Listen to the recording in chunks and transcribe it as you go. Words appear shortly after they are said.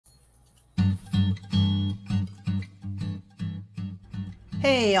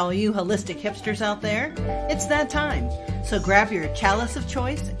Hey, all you holistic hipsters out there, it's that time. So grab your chalice of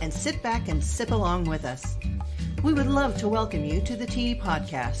choice and sit back and sip along with us. We would love to welcome you to the Tea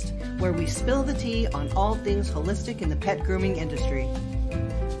Podcast, where we spill the tea on all things holistic in the pet grooming industry.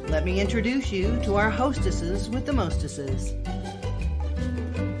 Let me introduce you to our hostesses with the mostesses.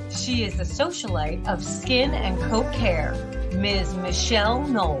 She is the socialite of skin and coat care, Ms. Michelle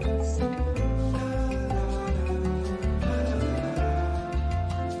Knowles.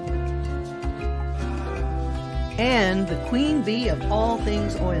 And the queen bee of all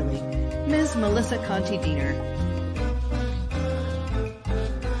things oily, Ms. Melissa Conti-Diener.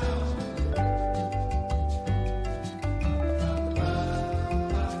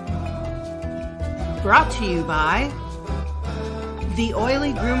 Brought to you by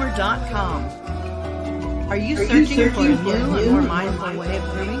TheOilyGroomer.com. Are you searching for a new and more mindful way of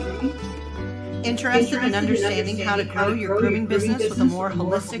grooming? Interested in understanding how to grow your grooming business with a more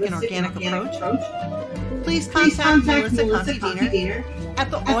holistic and organic approach? Please contact Melissa Conti-Diener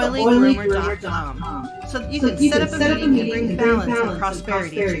at TheOilyGroomer.com so that you can set up a meeting and bring balance and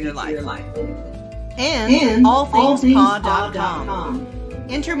prosperity to your life. And AllThingsPaw.com.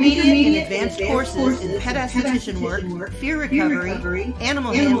 Intermediate and advanced courses in pet esthetician work, fear recovery,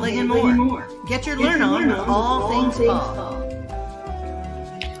 animal handling, and more. Get your learn on with All Things Paw.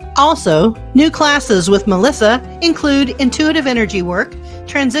 Also, new classes with Melissa include intuitive energy work,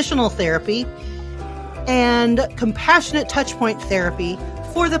 transitional therapy, and compassionate touchpoint therapy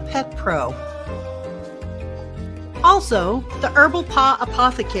for the pet pro. Also, the Herbal Paw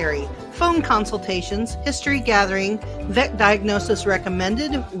Apothecary, phone consultations, history gathering, vet diagnosis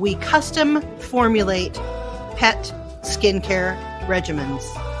recommended. We custom formulate pet skincare regimens.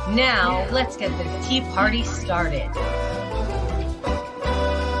 Now, let's get the tea party started.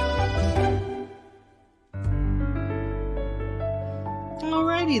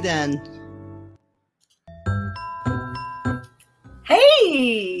 Alrighty then.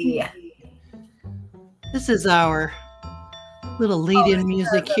 Hey! This is our little lead-in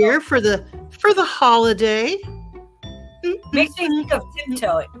music here for the holiday. Makes me think of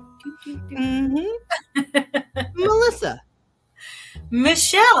tiptoeing. Melissa.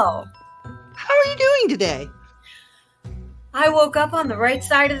 Michelle. How are you doing today? I woke up on the right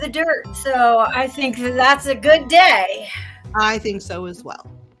side of the dirt, so I think that's a good day. I think so as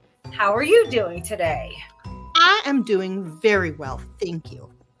well. How are you doing today? I am doing very well, thank you.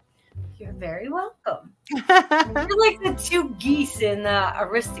 You're very welcome. You're like the two geese in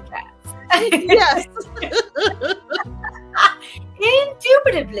Aristocats. Yes.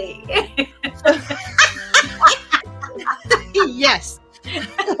 Indubitably. Yes.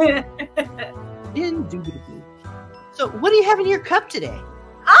 Indubitably. So what do you have in your cup today?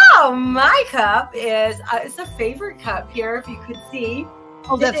 Oh, my cup is, it's a favorite cup here, if you could see.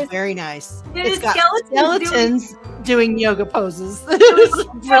 Oh, that's very nice. It's got skeletons doing yoga poses. It is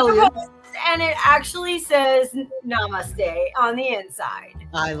brilliant. And it actually says namaste on the inside.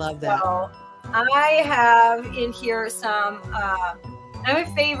 I love that. So I have in here some, I'm a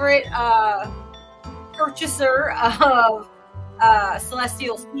favorite purchaser of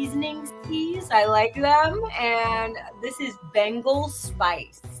Celestial Seasonings teas. I like them. And this is Bengal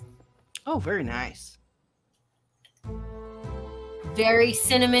Spice. Oh, very nice. Very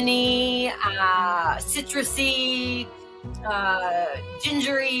cinnamony, citrusy,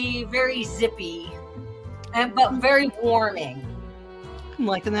 gingery, very zippy, but very warming. I'm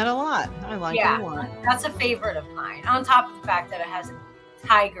liking that a lot. I like it a lot. That's a favorite of mine. On top of the fact that it has a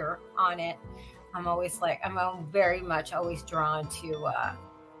tiger on it, I'm very much always drawn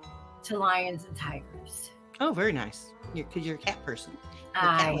to lions and tigers. Oh, very nice. Because you're a cat person.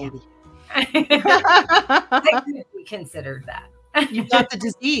 I could be considered that. You've got the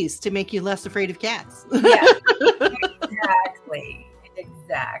disease to make you less afraid of cats. Yeah,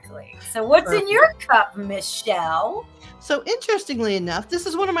 exactly. So what's in your cup, Michelle? So interestingly enough, this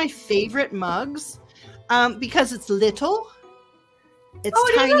is one of my favorite mugs because it's little. It's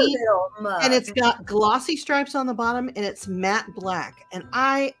tiny, little mug. and it's got glossy stripes on the bottom, and it's matte black. And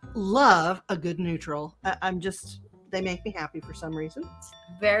I love a good neutral. They make me happy for some reason.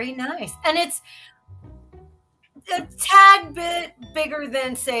 Very nice. And it's a tad bit bigger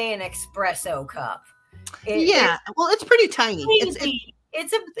than, say, an espresso cup. Well, it's pretty tiny.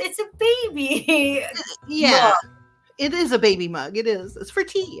 It's a baby. Yeah, mug. It is a baby mug. It is. It's for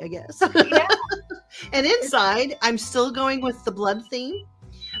tea, I guess. Yeah. And inside, I'm still going with the blood theme.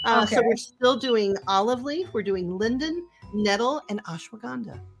 Okay. So we're still doing olive leaf. We're doing linden, nettle, and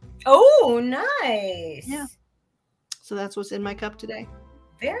ashwagandha. Oh, nice. Yeah. So that's what's in my cup today.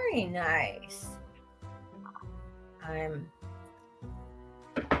 Very nice.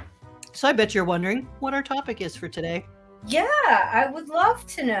 So I bet you're wondering what our topic is for today. Yeah, I would love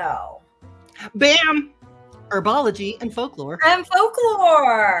to know. Bam! Herbology and folklore. And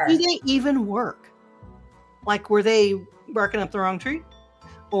folklore. Do they even work? Like, were they barking up the wrong tree?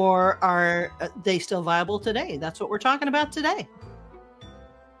 Or are they still viable today? That's what we're talking about today.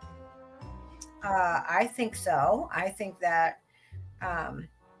 I think so. I think that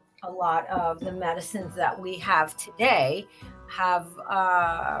a lot of the medicines that we have today have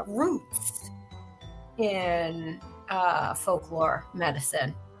roots in folklore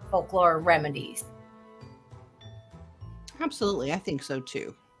medicine, folklore remedies. Absolutely. I think so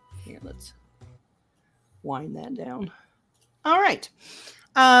too. Here, let's wind that down. All right.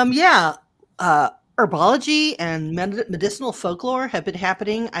 Herbology and medicinal folklore have been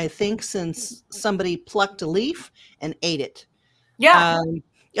happening, I think, since somebody plucked a leaf and ate it. Yeah.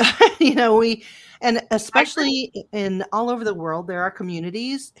 And especially in all over the world, there are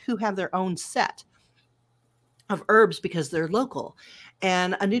communities who have their own set of herbs because they're local.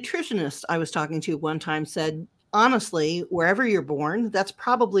 And a nutritionist I was talking to one time said, honestly, wherever you're born, that's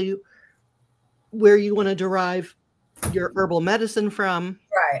probably where you want to derive your herbal medicine from.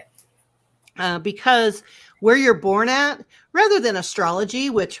 Right. Because where you're born at, rather than astrology,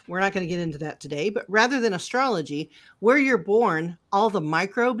 which we're not going to get into that today, but rather than astrology, where you're born, all the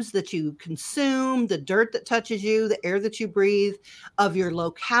microbes that you consume, the dirt that touches you, the air that you breathe of your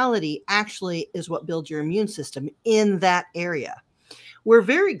locality actually is what builds your immune system in that area. We're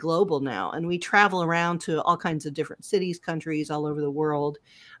very global now, and we travel around to all kinds of different cities, countries all over the world.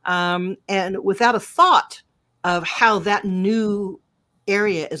 And without a thought of how that new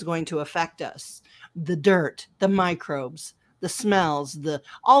area is going to affect us, the dirt, the microbes, the smells,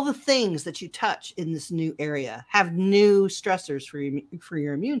 all the things that you touch in this new area have new stressors for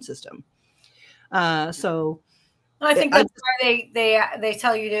your immune system. So I think that's why they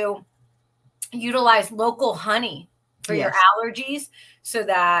tell you to utilize local honey for your allergies, so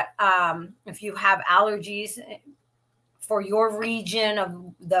that if you have allergies for your region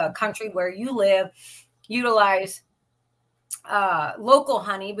of the country where you live, utilize local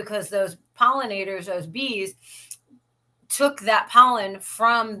honey, because those pollinators, those bees, took that pollen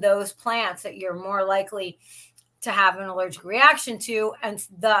from those plants that you're more likely to have an allergic reaction to. And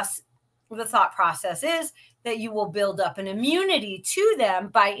thus the thought process is that you will build up an immunity to them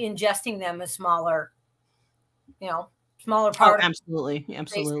by ingesting them as smaller particles. Oh, absolutely.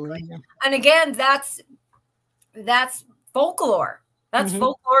 Absolutely. Yeah. And again, that's folklore. That's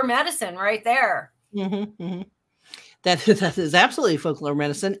folklore medicine right there. Mm-hmm, mm-hmm. That is absolutely folklore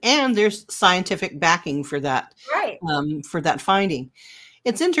medicine, and there's scientific backing for that. Right. For that finding.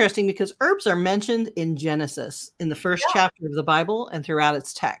 It's interesting because herbs are mentioned in Genesis, in the first chapter of the Bible, and throughout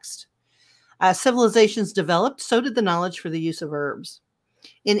its text. As civilizations developed, so did the knowledge for the use of herbs.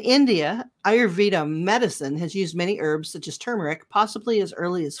 In India, Ayurveda medicine has used many herbs, such as turmeric, possibly as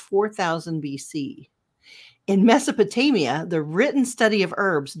early as 4000 BC. In Mesopotamia, the written study of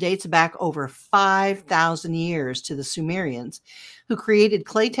herbs dates back over 5,000 years to the Sumerians, who created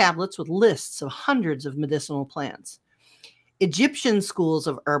clay tablets with lists of hundreds of medicinal plants. Egyptian schools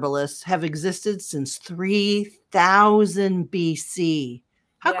of herbalists have existed since 3000 BC.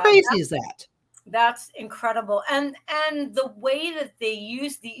 How crazy is that? That's incredible. And the way that they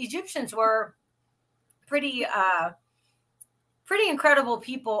used, the Egyptians were pretty incredible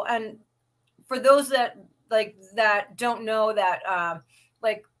people. And for those that don't know that,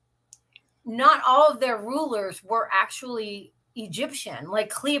 not all of their rulers were actually Egyptian. Like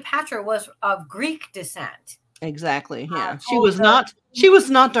Cleopatra was of Greek descent. Exactly. Yeah. She was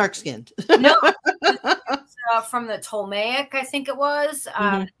not dark skinned. No. From the Ptolemaic, I think it was,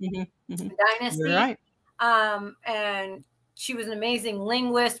 dynasty. You're right. And she was an amazing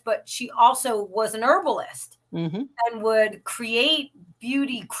linguist, but she also was an herbalist and would create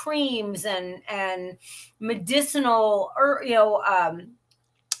beauty creams and medicinal,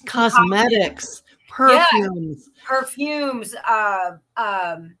 cosmetics, perfumes.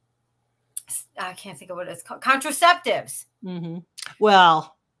 I can't think of what it's called. Contraceptives.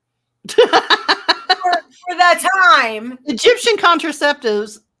 Well, for that time, Egyptian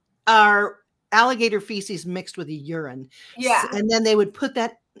contraceptives are alligator feces mixed with urine. Yeah. And then they would put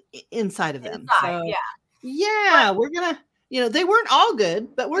that inside of them. We're gonna, they weren't all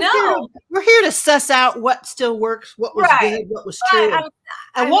good, but we're here to suss out what still works, what was good, what was true,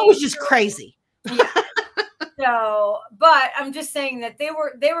 and what was just crazy. Yeah. So, but I'm just saying that they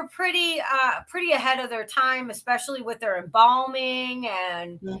were pretty ahead of their time, especially with their embalming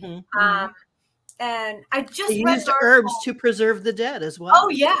and I just used herbs to preserve the dead as well. Oh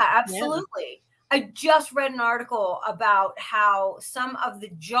yeah, absolutely. I just read an article about how some of the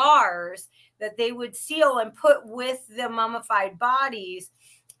jars that they would seal and put with the mummified bodies,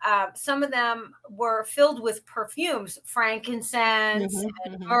 some of them were filled with perfumes, frankincense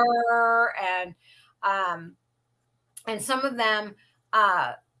and myrrh, and some of them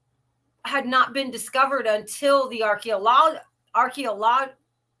had not been discovered until the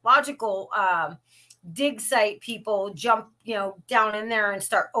archaeological dig site people jump, down in there and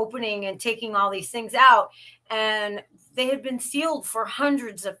start opening and taking all these things out. And they had been sealed for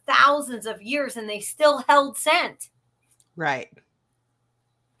hundreds of thousands of years and they still held scent. Right.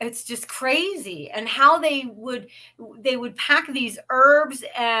 It's just crazy. And how they would pack these herbs,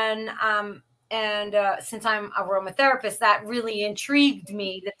 and since I'm aromatherapist, that really intrigued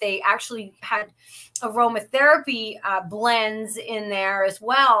me, that they actually had aromatherapy blends in there as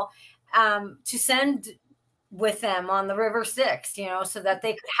well, to send with them on the River Styx, so that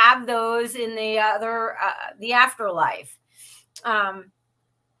they could have those in the afterlife.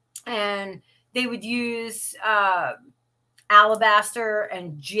 And they would use alabaster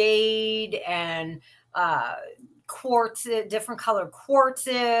and jade and quartz, different colored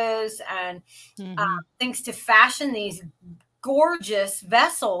quartzes, and things to fashion these gorgeous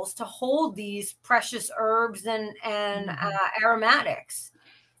vessels to hold these precious herbs and aromatics.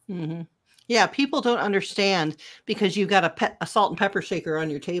 Yeah, people don't understand, because you've got a salt and pepper shaker on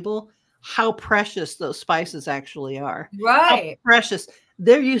your table, how precious those spices actually are. Right. How precious.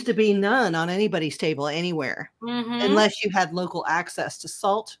 There used to be none on anybody's table anywhere, unless you had local access to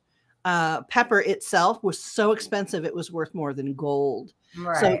salt. Pepper itself was so expensive, it was worth more than gold.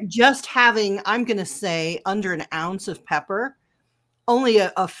 Right. So just having, I'm going to say, under an ounce of pepper, only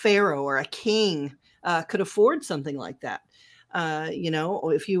a pharaoh or a king could afford something like that.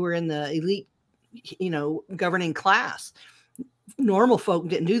 If you were in the elite, governing class, normal folk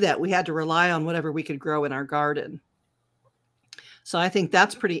didn't do that. We had to rely on whatever we could grow in our garden. So I think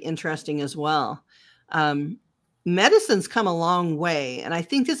that's pretty interesting as well. Medicine's come a long way, and I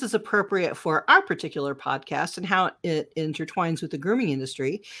think this is appropriate for our particular podcast and how it intertwines with the grooming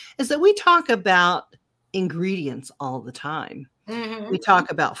industry, is that we talk about ingredients all the time. We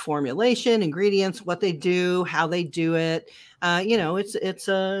talk about formulation, ingredients, what they do, how they do it.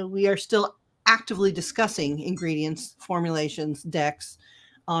 We are still actively discussing ingredients, formulations, decks,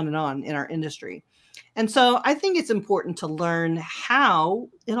 on and on in our industry. And so I think it's important to learn how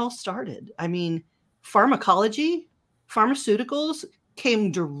it all started. I mean, pharmacology, pharmaceuticals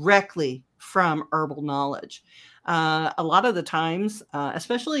came directly from herbal knowledge. A lot of the times,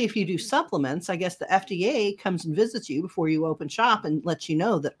 especially if you do supplements, I guess the FDA comes and visits you before you open shop and lets you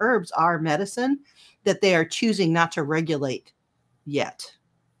know that herbs are medicine that they are choosing not to regulate yet.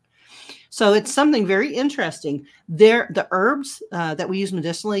 So it's something very interesting. The herbs that we use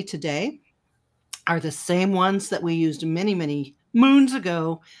medicinally today are the same ones that we used many, many moons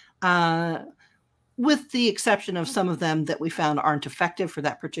ago, with the exception of some of them that we found aren't effective for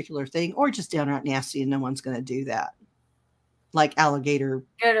that particular thing, or just downright nasty and no one's going to do that. Like alligator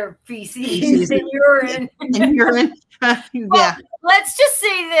feces and urine. And urine. Well, let's just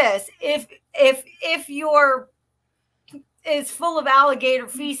say this. If your is full of alligator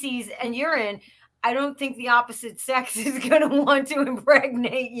feces and urine, I don't think the opposite sex is going to want to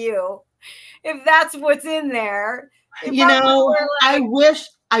impregnate you. If that's what's in there. I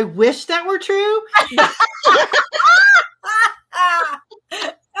wish that were true.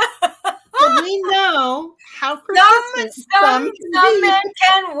 But we know how persistent some men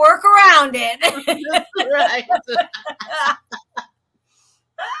can work around it. Right.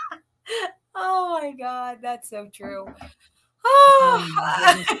 Oh my God, that's so true. Oh,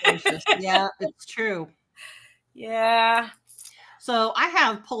 yeah, it's true. Yeah. So I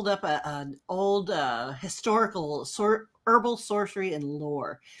have pulled up an old historical herbal sorcery and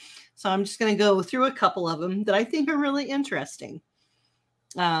lore. So I'm just going to go through a couple of them that I think are really interesting.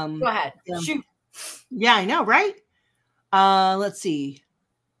 Go ahead. Shoot. Yeah, I know, right? Let's see.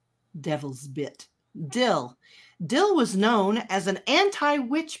 Devil's bit. Dill. Dill was known as an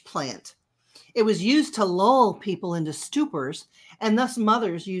anti-witch plant. It was used to lull people into stupors, and thus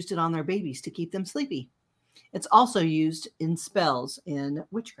mothers used it on their babies to keep them sleepy. It's also used in spells in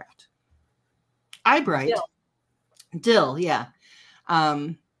witchcraft. Eyebright. Dill, yeah.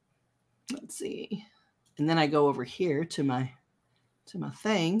 Let's see. And then I go over here to my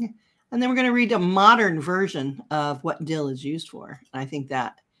thing. And then we're going to read a modern version of what dill is used for. And I think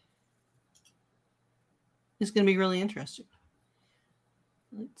that is going to be really interesting.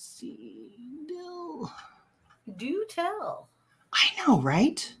 Let's see. Dill. Do tell. I know,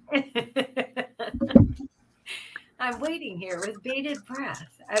 right? I'm waiting here with bated breath.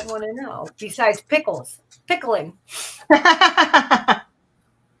 I want to know. Besides pickling. I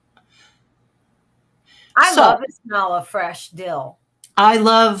love the smell of fresh dill. I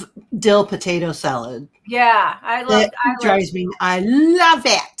love dill potato salad. Yeah, I love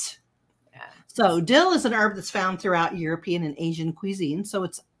it. Yeah. So dill is an herb that's found throughout European and Asian cuisine. So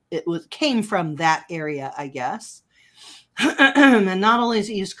came from that area, I guess. And not only is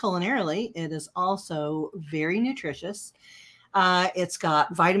it used culinarily, it is also very nutritious. It's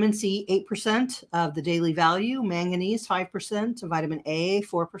got vitamin C, 8% of the daily value, manganese, 5%, vitamin A,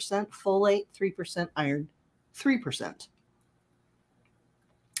 4%, folate, 3%, iron, 3%.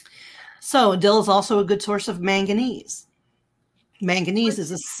 So dill is also a good source of manganese. Manganese is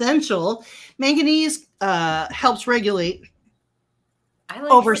essential. Manganese helps regulate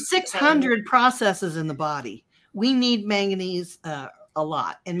over 600 processes in the body. We need manganese a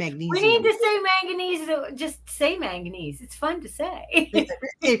lot, and magnesium. We need to say manganese. Just say manganese. It's fun to say.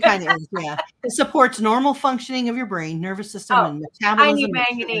 It kind of is, yeah. It supports normal functioning of your brain, nervous system, and metabolism. I need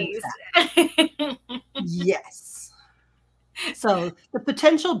manganese. Yes. So the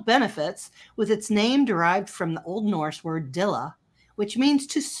potential benefits, with its name derived from the Old Norse word dilla, which means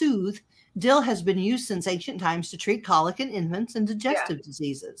to soothe. Dill has been used since ancient times to treat colic in infants and digestive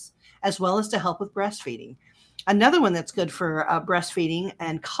diseases, as well as to help with breastfeeding. Another one that's good for breastfeeding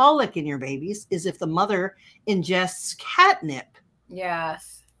and colic in your babies is if the mother ingests catnip.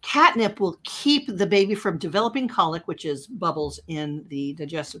 Yes. Catnip will keep the baby from developing colic, which is bubbles in the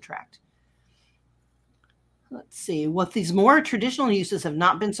digestive tract. Let's see. What these more traditional uses have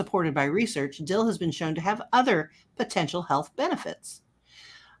not been supported by research, dill has been shown to have other potential health benefits.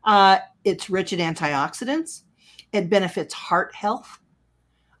 It's rich in antioxidants. It benefits heart health.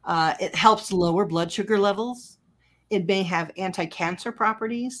 It helps lower blood sugar levels. It may have anti-cancer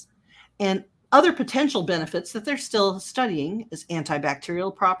properties, and other potential benefits that they're still studying is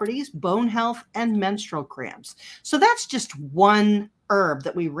antibacterial properties, bone health, and menstrual cramps. So that's just one herb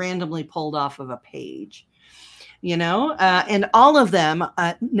that we randomly pulled off of a page, and all of them,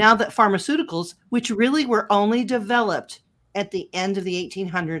 now that pharmaceuticals, which really were only developed at the end of the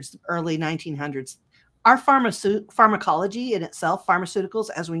 1800s, early 1900s, our pharmacology in itself, pharmaceuticals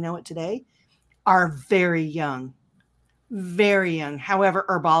as we know it today, are very young, very young. However,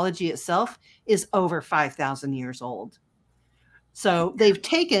 herbology itself is over 5,000 years old. So they've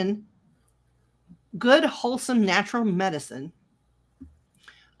taken good, wholesome, natural medicine,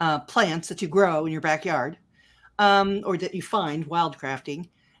 plants that you grow in your backyard, or that you find wildcrafting,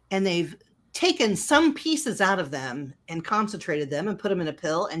 and they've taken some pieces out of them and concentrated them and put them in a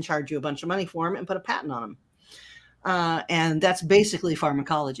pill and charge you a bunch of money for them and put a patent on them. And that's basically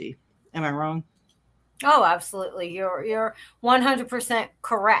pharmacology. Am I wrong? Oh, absolutely. You're 100%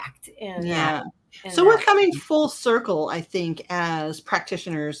 correct in that. So we're coming full circle, I think, as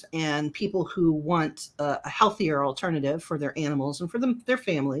practitioners and people who want a healthier alternative for their animals and for their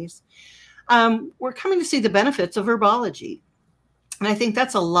families. We're coming to see the benefits of herbology. And I think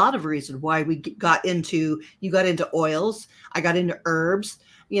that's a lot of reason why you got into oils, I got into herbs,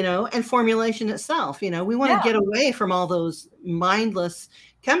 and formulation itself. We want to get away from all those mindless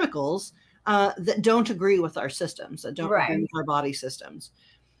chemicals that don't agree with our systems, that don't agree with our body systems.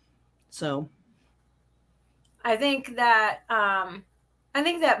 So I think that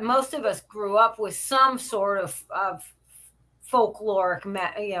most of us grew up with some sort of folkloric,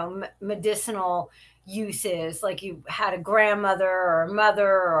 medicinal uses, like you had a grandmother or a mother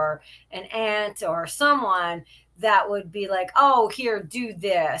or an aunt or someone that would be like, oh, here, do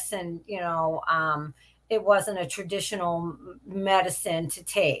this. And, it wasn't a traditional medicine to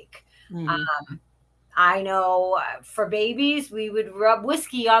take. Mm-hmm. I know for babies, we would rub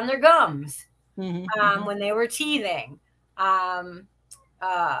whiskey on their gums when they were teething.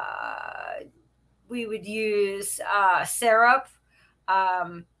 We would use syrup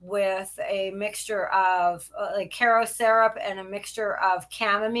with a mixture of like Caro syrup and a mixture of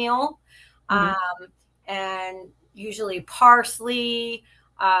chamomile, and usually parsley.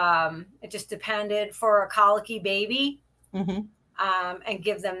 It just depended for a colicky baby. And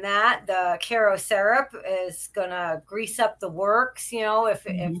give them that. The Caro syrup is gonna grease up the works, if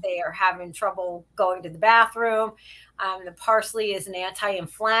they are having trouble going to the bathroom. The parsley is an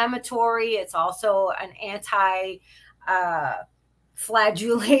anti-inflammatory. It's also an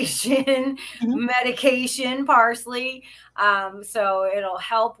anti-flagellation medication, parsley. So it'll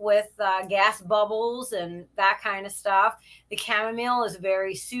help with gas bubbles and that kind of stuff. The chamomile is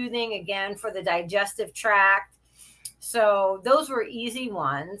very soothing, again, for the digestive tract. So those were easy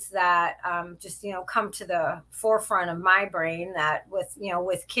ones that just, come to the forefront of my brain that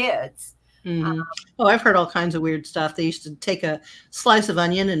with kids. Mm-hmm. Oh, I've heard all kinds of weird stuff. They used to take a slice of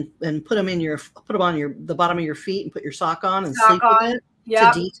onion and put them on the bottom of your feet and put your sock on and sleep with it to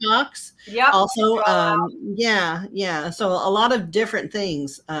detox. Yep. Also, yeah. So a lot of different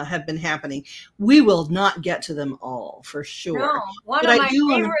things have been happening. We will not get to them all for sure. No. One of my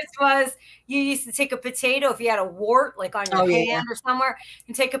favorites was you used to take a potato if you had a wart like on your hand or somewhere,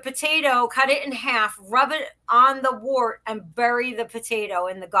 and take a potato, cut it in half, rub it on the wart, and bury the potato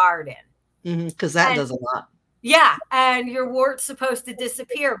in the garden. Because that does a lot. Yeah, and your wart's supposed to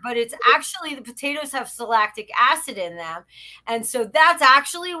disappear, but it's actually the potatoes have lactic acid in them, and so that's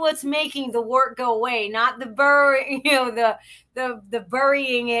actually what's making the wart go away, not the the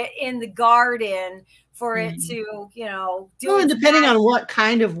burying it in the garden for it to do. Well, and depending on what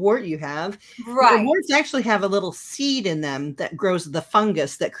kind of wart you have, right? Warts actually have a little seed in them that grows the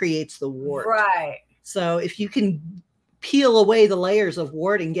fungus that creates the wart. Right. So if you can peel away the layers of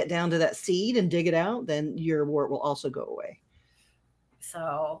wart and get down to that seed and dig it out, then your wart will also go away.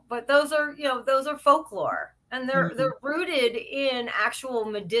 So, but those are folklore, and they're rooted in actual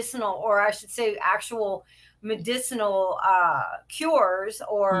medicinal, or I should say actual medicinal cures,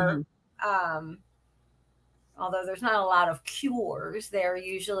 or although there's not a lot of cures, they're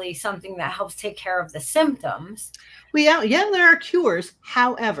usually something that helps take care of the symptoms. Well, yeah, there are cures.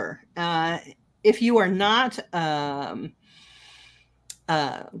 However, if you are not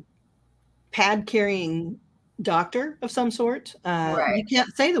pad-carrying doctor of some sort, you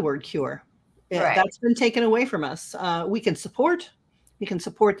can't say the word cure. That's been taken away from us. We can support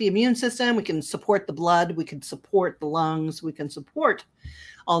the immune system. We can support the blood. We can support the lungs. We can support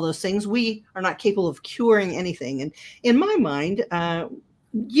all those things. We are not capable of curing anything. And in my mind,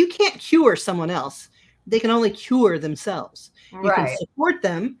 you can't cure someone else. They can only cure themselves. You can support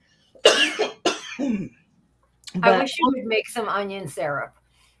them. I wish you would make some onion syrup.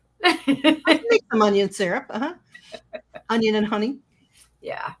 I can make some onion syrup. Onion and honey.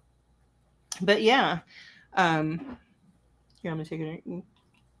 Yeah. But yeah. Here, I'm gonna take it.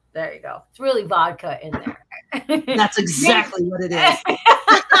 There you go. It's really vodka in there. That's exactly what it is.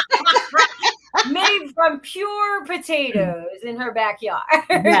 Made from pure potatoes in her backyard.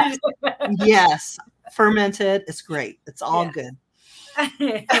 Yes. Fermented. It's great. It's all good.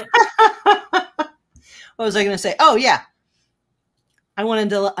 What was I going to say? Oh, yeah. I went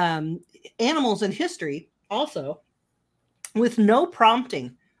into animals in history also, with no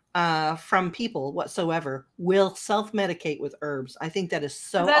prompting from people whatsoever, will self-medicate with herbs. I think that is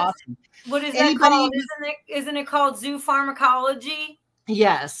so awesome. What is that called? Isn't it called zoo pharmacology?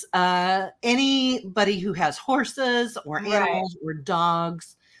 Yes. Anybody who has horses or animals or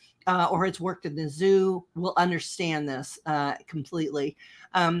dogs or has worked in the zoo will understand this completely.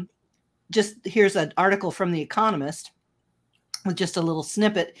 Just here's an article from The Economist with just a little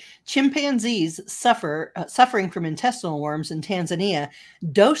snippet. Chimpanzees suffering from intestinal worms in Tanzania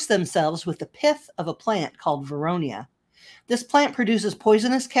dose themselves with the pith of a plant called Veronia. This plant produces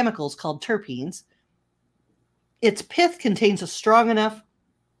poisonous chemicals called terpenes. Its pith contains a strong enough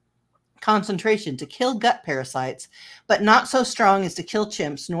concentration to kill gut parasites, but not so strong as to kill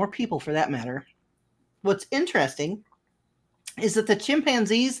chimps, nor people for that matter. What's interesting is that the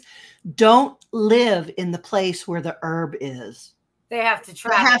chimpanzees don't live in the place where the herb is. They have to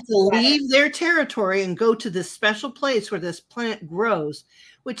travel. They have to leave their territory and go to this special place where this plant grows,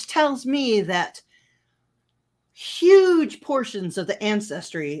 which tells me that huge portions of the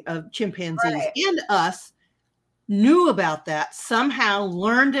ancestry of chimpanzees and us knew about that, somehow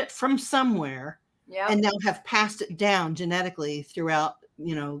learned it from somewhere, and now have passed it down genetically throughout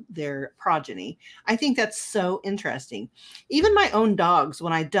their progeny. I think that's so interesting. Even my own dogs,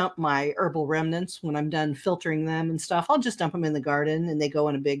 when I dump my herbal remnants, when I'm done filtering them and stuff, I'll just dump them in the garden and they go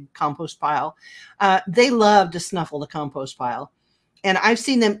in a big compost pile. They love to snuffle the compost pile. And I've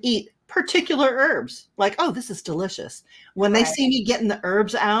seen them eat particular herbs, like, oh, this is delicious. When they see me getting the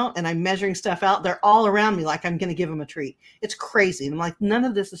herbs out and I'm measuring stuff out, they're all around me like I'm going to give them a treat. It's crazy. And I'm like, none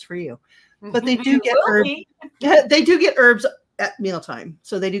of this is for you. But they do get herbs. They do get herbs at mealtime.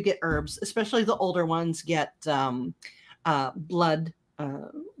 So they do get herbs, especially the older ones get blood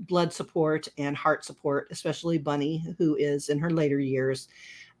support and heart support, especially Bunny, who is in her later years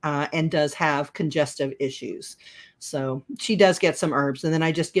and does have congestive issues. So she does get some herbs, and then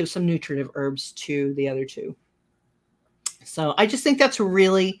I just give some nutritive herbs to the other two. So I just think that's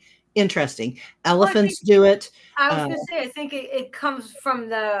really interesting. Elephants do it. I was going to say, I think it comes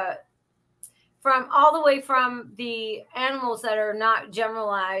from all the way from the animals that are not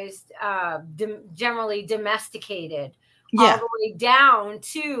generally domesticated, all the way down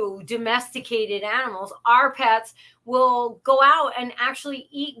to domesticated animals. Our pets will go out and actually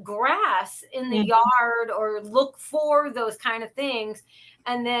eat grass in the yard or look for those kind of things,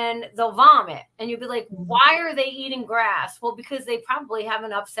 and then they'll vomit. And you'll be like, why are they eating grass? Well, because they probably have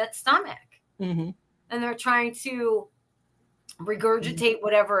an upset stomach. And they're trying to regurgitate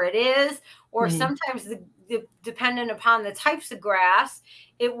whatever it is, or sometimes dependent upon the types of grass,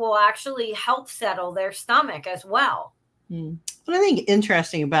 it will actually help settle their stomach as well. What I think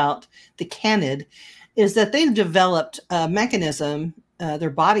interesting about the canid is that they've developed a mechanism, their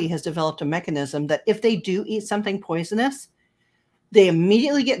body has developed a mechanism that if they do eat something poisonous, they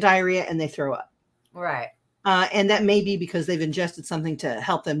immediately get diarrhea and they throw up. Right. And that may be because they've ingested something to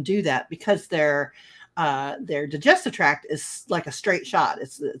help them do that, because their digestive tract is like a straight shot.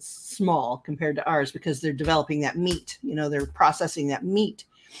 It's small compared to ours because they're developing that meat. You know, they're processing that meat,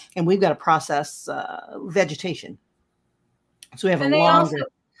 and we've got to process vegetation. So we have and a they longer also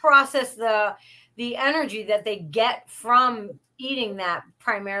process the energy that they get from eating that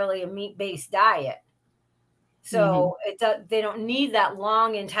primarily a meat-based diet. So they don't need that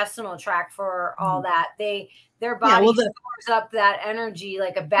long intestinal tract for all that. Their body stores up that energy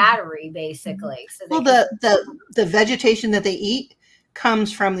like a battery, basically. So the vegetation that they eat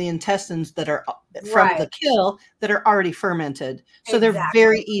comes from the intestines that are from the kill that are already fermented. So they're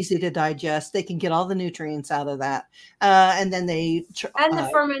very easy to digest. They can get all the nutrients out of that. And then the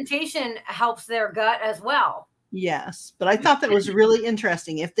fermentation helps their gut as well. Yes. But I thought that was really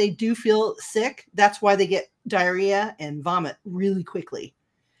interesting. If they do feel sick, that's why they get diarrhea and vomit really quickly,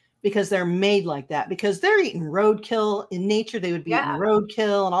 because they're made like that, because they're eating roadkill. In nature, they would be eating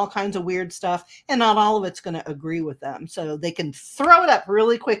roadkill and all kinds of weird stuff, and not all of it's going to agree with them. So they can throw it up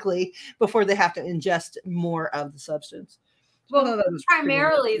really quickly before they have to ingest more of the substance. Well,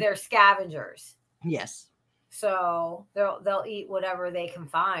 primarily they're scavengers. Yes. So they'll eat whatever they can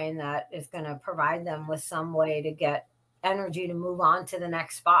find that is going to provide them with some way to get energy to move on to the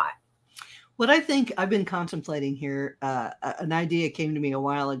next spot. What I think I've been contemplating here, an idea came to me a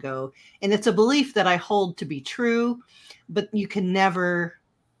while ago, and it's a belief that I hold to be true, but you can never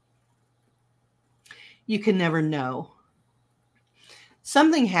know.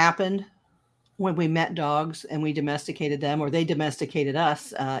 Something happened when we met dogs and we domesticated them, or they domesticated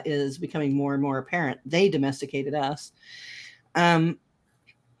us, is becoming more and more apparent. They domesticated us.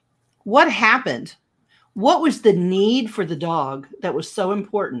 What happened? What was the need for the dog that was so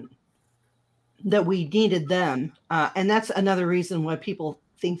important that we needed them? And that's another reason why people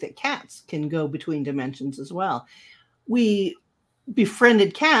think that cats can go between dimensions as well. We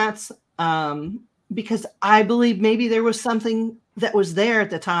befriended cats because I believe maybe there was something that was there at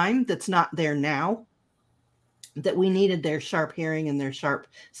the time that's not there now, that we needed their sharp hearing and their sharp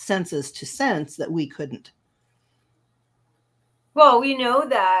senses to sense that we couldn't. Well, we know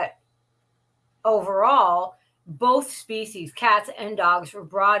that overall, both species, cats and dogs, were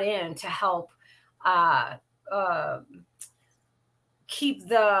brought in to help keep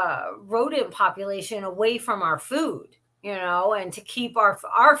the rodent population away from our food, and to keep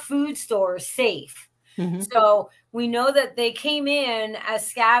our food stores safe. So we know that they came in as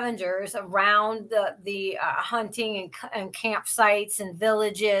scavengers around the hunting and campsites and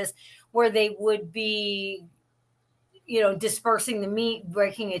villages where they would be, dispersing the meat,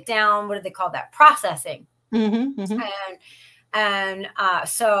 breaking it down. What do they call that? Processing. And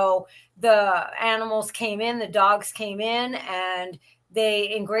so the animals came in, the dogs came in, and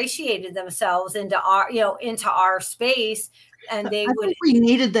they ingratiated themselves into our space. And I think we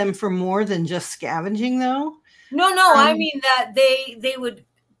needed them for more than just scavenging, though. No, I mean that they would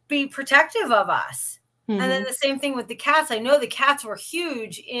be protective of us. And then the same thing with the cats. I know the cats were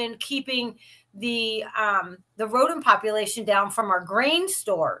huge in keeping the rodent population down from our grain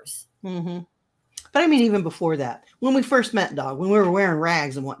stores. But I mean, even before that, when we first met Dog, when we were wearing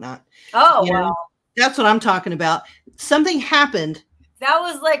rags and whatnot. Oh, well. That's what I'm talking about. Something happened. That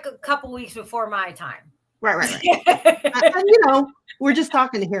was like a couple weeks before my time. Right. And, we're just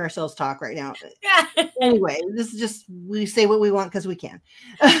talking to hear ourselves talk right now. Anyway, this is just, we say what we want because we can.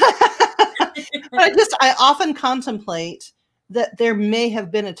 But I often contemplate that there may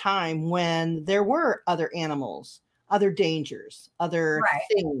have been a time when there were other animals, other dangers, other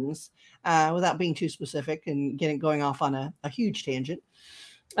things, without being too specific and going off on a huge tangent.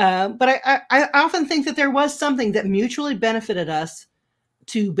 But I often think that there was something that mutually benefited us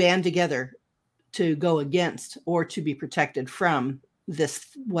to band together to go against or to be protected from this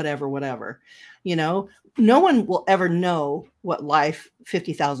whatever. No one will ever know what life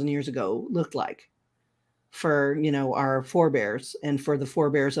 50,000 years ago looked like for our forebears and for the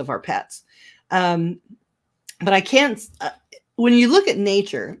forebears of our pets. but I can't. When you look at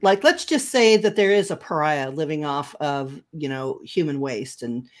nature, like let's just say that there is a pariah living off of, human waste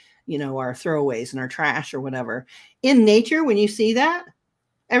and, our throwaways and our trash or whatever. In nature, when you see that,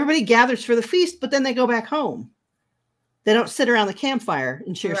 everybody gathers for the feast, but then they go back home. They don't sit around the campfire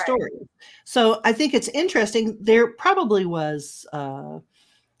and share stories. So I think it's interesting. There probably was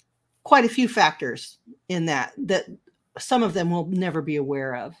quite a few factors in that some of them will never be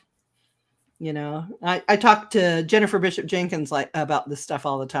aware of. I talk to Jennifer Bishop Jenkins about this stuff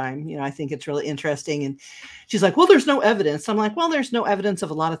all the time. I think it's really interesting. And she's like, well, there's no evidence. I'm like, well, there's no evidence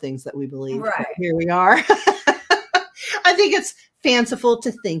of a lot of things that we believe. Right. Here we are. I think it's fanciful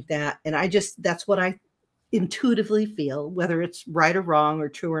to think that. And that's what I intuitively feel, whether it's right or wrong or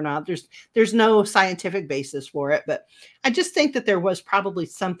true or not. There's no scientific basis for it. But I just think that there was probably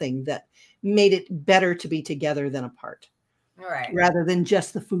something that made it better to be together than apart. Right. Rather than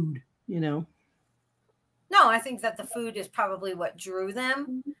just the food. No, I think that the food is probably what drew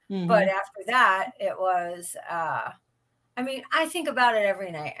them. Mm-hmm. But after that, it was, I think about it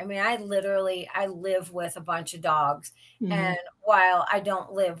every night. I live with a bunch of dogs. Mm-hmm. And while I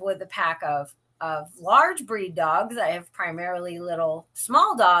don't live with a pack of large breed dogs, I have primarily little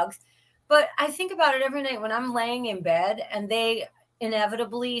small dogs. But I think about it every night when I'm laying in bed and they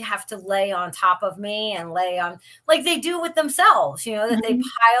inevitably have to lay on top of me and lay on, like they do with themselves, that mm-hmm. they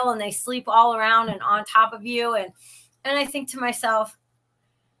pile and they sleep all around and on top of you. And I think to myself,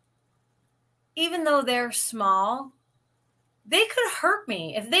 even though they're small, they could hurt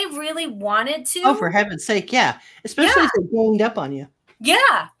me if they really wanted to. Oh, for heaven's sake. Yeah. Especially if they're ganged up on you.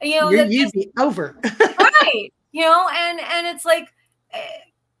 Yeah. You'd be over. Right. And it's like,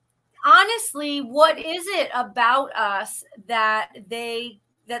 honestly, what is it about us that they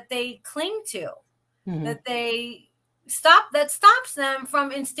cling to, mm-hmm. that stops them from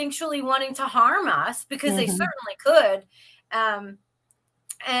instinctually wanting to harm us, because mm-hmm. they certainly could,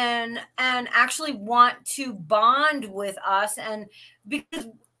 and actually want to bond with us, and because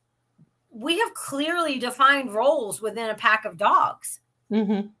we have clearly defined roles within a pack of dogs,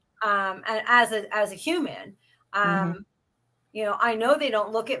 mm-hmm. And as a human. Mm-hmm. I know they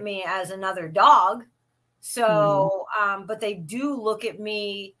don't look at me as another dog. So, mm-hmm. But they do look at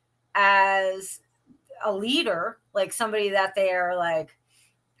me as a leader, like somebody that they're like,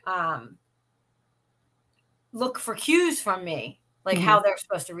 look for cues from me, like mm-hmm. how they're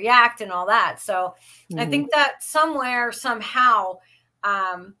supposed to react and all that. So mm-hmm. I think that somewhere, somehow,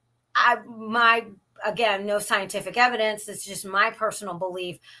 again, no scientific evidence. It's just my personal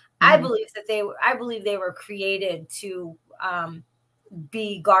belief. Mm-hmm. I believe they were created to,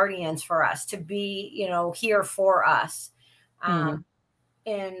 be guardians for us, to be, here for us, mm-hmm.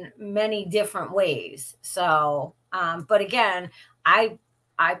 in many different ways. So, but again, I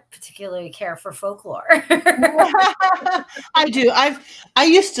particularly care for folklore. I do. I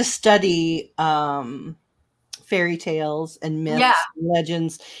used to study, fairy tales and myths, and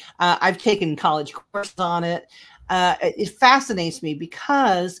legends. I've taken college courses on it. It fascinates me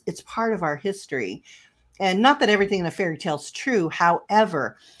because it's part of our history. And not that everything in a fairy tale is true.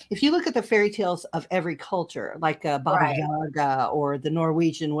 However, if you look at the fairy tales of every culture, like Baba Yaga or the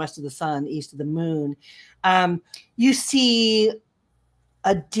Norwegian West of the Sun, East of the Moon, you see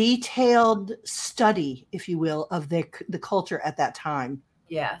a detailed study, if you will, of the culture at that time.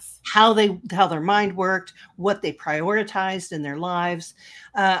 Yes. How their mind worked, what they prioritized in their lives.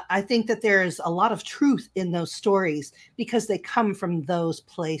 I think that there is a lot of truth in those stories because they come from those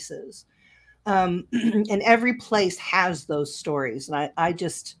places. And every place has those stories. And I'm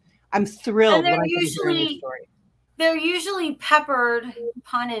thrilled when I get to hear a story. They're usually peppered,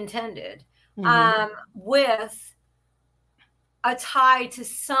 pun intended, mm-hmm. With a tie to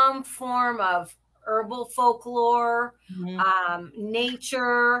some form of herbal folklore, mm-hmm.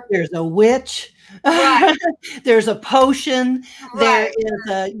 Nature. There's a witch. Right. There's a potion. Right.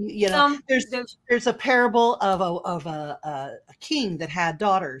 There is there's a parable of a king that had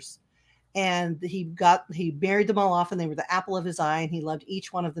daughters. And he married them all off, and they were the apple of his eye, and he loved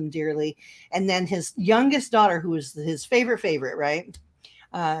each one of them dearly. And then his youngest daughter, who was his favorite, right?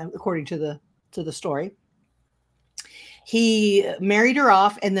 According to the story, he married her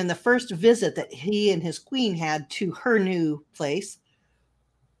off. And then the first visit that he and his queen had to her new place,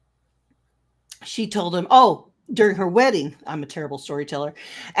 she told him, during her wedding, I'm a terrible storyteller.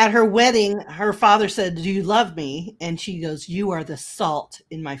 At her wedding, her father said, "Do you love me?" And she goes, "You are the salt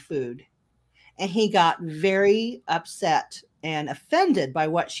in my food." And he got very upset and offended by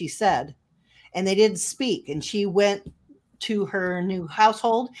what she said. And they didn't speak. And she went to her new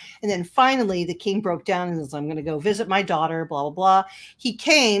household. And then finally the king broke down and says, "I'm going to go visit my daughter, blah, blah, blah." He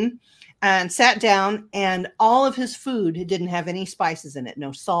came and sat down, and all of his food didn't have any spices in it.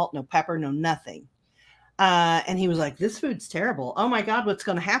 No salt, no pepper, no nothing. And he was like, this food's terrible. Oh my God, what's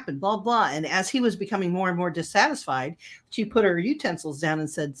going to happen? Blah, blah. And as he was becoming more and more dissatisfied, she put her utensils down and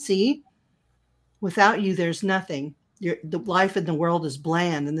said, see, without you, there's nothing. The life in the world is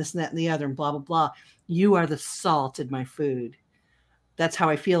bland and this and that and the other and blah, blah, blah. You are the salt in my food. That's how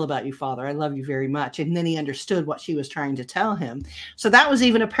I feel about you, Father. I love you very much. And then he understood what she was trying to tell him. So that was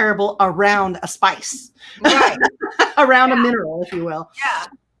even a parable around a spice, right. Around a mineral, if you will.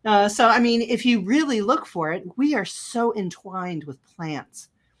 Yeah. So, I mean, if you really look for it, we are so entwined with plants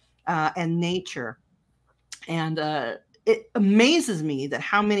and nature. And it amazes me that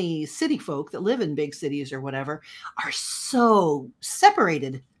how many city folk that live in big cities or whatever are so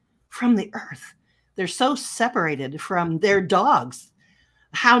separated from the earth. They're so separated from their dogs.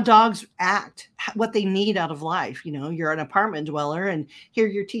 How dogs act, what they need out of life. You know, you're an apartment dweller and here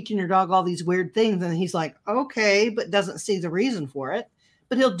you're teaching your dog all these weird things. And he's like, okay, but doesn't see the reason for it,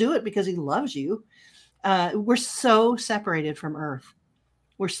 but he'll do it because he loves you. We're so separated from earth.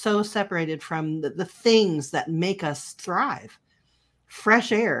 We're so separated from the things that make us thrive.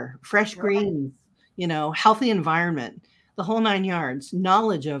 Fresh air, fresh greens, you know, healthy environment, the whole 9 yards,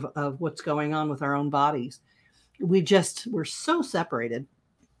 knowledge of what's going on with our own bodies. We're so separated.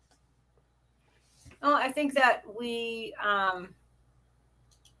 Well, I think that I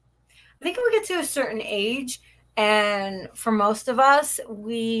think we get to a certain age, and for most of us,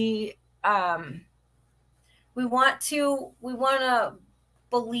 we want to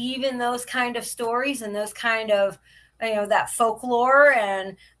believe in those kind of stories and those kind of, you know, that folklore,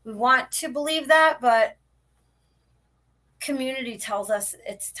 and we want to believe that, but community tells us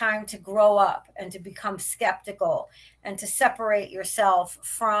it's time to grow up and to become skeptical and to separate yourself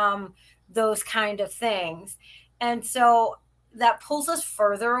from those kind of things. And so that pulls us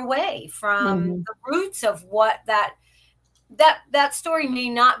further away from the roots of what that story may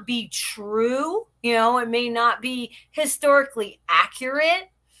not be true. You know, it may not be historically accurate,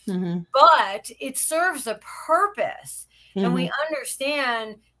 but it serves a purpose. And we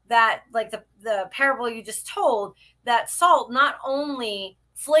understand that, like the parable you just told, that salt not only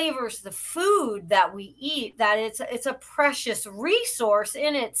flavors the food that we eat, that it's a precious resource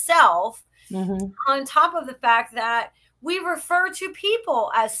in itself, on top of the fact that we refer to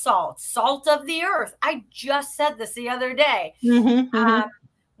people as salt of the earth. I just said this the other day.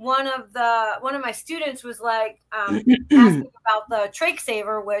 One of my students was like asking about the trach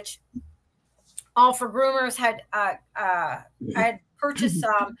saver, which All for Groomers had I had purchased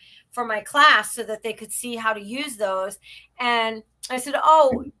some for my class so that they could see how to use those. And I said,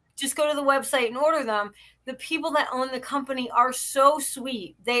 oh, just go to the website and order them. The people that own the company are so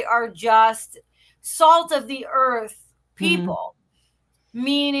sweet. They are just salt of the earth people,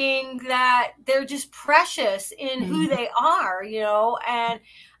 meaning that they're just precious in who they are, you know. And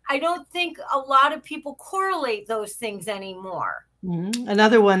I don't think a lot of people correlate those things anymore.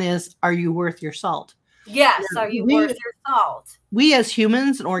 Another one is, are you worth your salt? Yes. Are you worth your salt? We as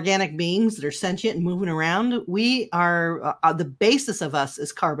humans and organic beings that are sentient and moving around, we are the basis of us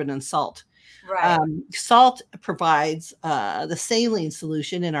is carbon and salt. Right. Salt provides the saline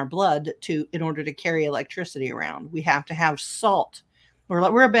solution in our blood in order to carry electricity around. We have to have salt.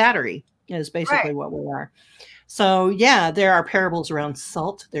 We're a battery is basically what we are. So yeah, there are parables around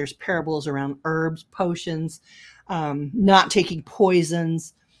salt. There's parables around herbs, potions, not taking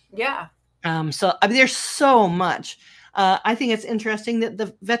poisons. Yeah. So I mean, there's so much. I think it's interesting that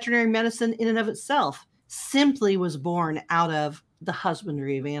the veterinary medicine in and of itself simply was born out of the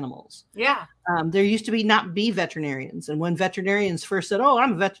husbandry of animals. Yeah. There used to not be veterinarians. And when veterinarians first said, oh,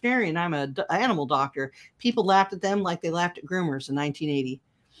 I'm a veterinarian, I'm an animal doctor, people laughed at them like they laughed at groomers in 1980.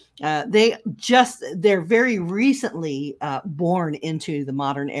 They're very recently born into the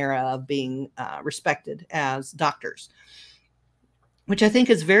modern era of being respected as doctors, which I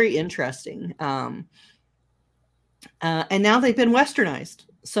think is very interesting. And now they've been westernized.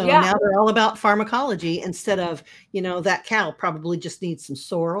 So now they're all about pharmacology instead of, you know, that cow probably just needs some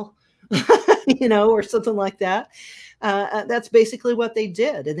sorrel, you know, or something like that. That's basically what they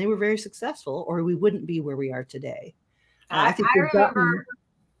did. And they were very successful, or we wouldn't be where we are today. I remember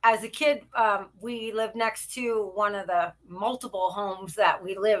as a kid, we lived next to one of the multiple homes that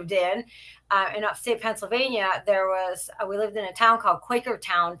we lived in upstate Pennsylvania. We lived in a town called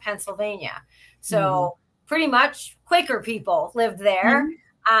Quakertown, Pennsylvania. So pretty much Quaker people lived there.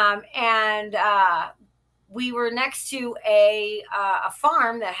 And we were next to a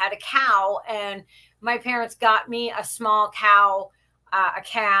farm that had a cow, and my parents got me a small cow, a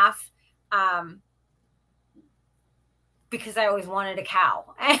calf. because I always wanted a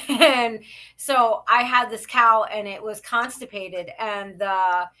cow. And so I had this cow and it was constipated, and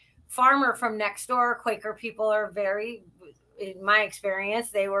the farmer from next door, Quaker people are very, in my experience,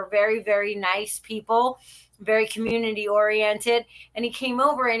 they were very, very nice people, very community oriented. And he came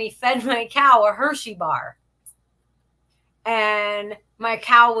over and he fed my cow a Hershey bar. And my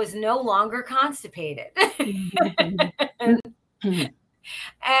cow was no longer constipated.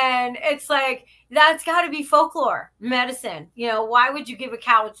 And it's like, that's got to be folklore medicine. You know, why would you give a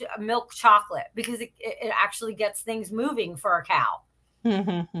cow a milk chocolate? Because it actually gets things moving for a cow.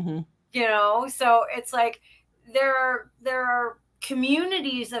 You know, so it's like there are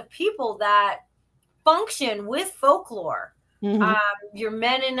communities of people that function with folklore. Your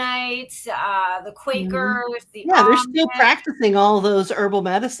Mennonites, the Quakers, the Amish. They're still practicing all those herbal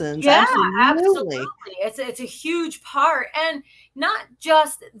medicines. Yeah, absolutely. It's a huge part, and not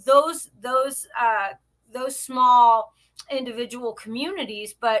just those small individual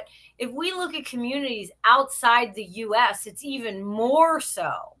communities, but if we look at communities outside the U.S., it's even more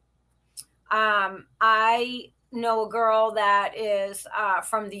so. I know a girl that is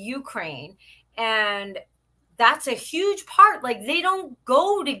from the Ukraine, and that's a huge part. Like, they don't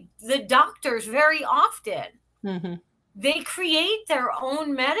go to the doctors very often. They create their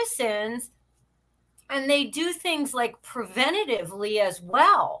own medicines, and they do things like preventatively as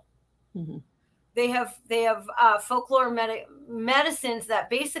well. They have folklore medicines that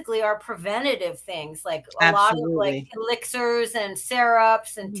basically are preventative things, like a lot of like elixirs and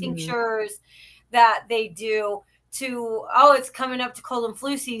syrups and tinctures that they do to, oh, it's coming up to cold and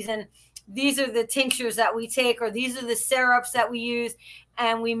flu season. These are the tinctures that we take, or these are the syrups that we use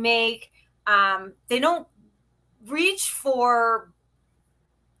and we make. They don't reach for,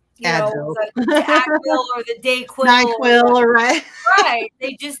 you know, the Advil or the Dayquil. NyQuil, right? Right.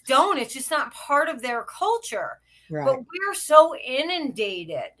 They just don't. It's just not part of their culture. Right. But we're so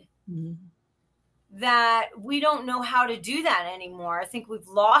inundated that we don't know how to do that anymore. I think we've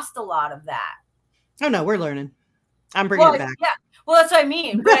lost a lot of that. Oh, no, we're learning. I'm bringing it back. Yeah. Well, that's what I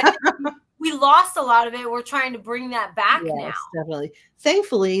mean. But we lost a lot of it. We're trying to bring that back now. Definitely.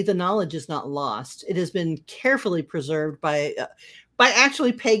 Thankfully, the knowledge is not lost. It has been carefully preserved by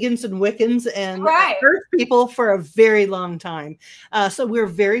actually pagans and Wiccans and Earth people for a very long time. So we're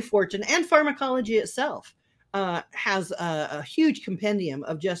very fortunate. And pharmacology itself has a huge compendium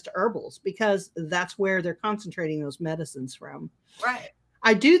of just herbals, because that's where they're concentrating those medicines from. Right.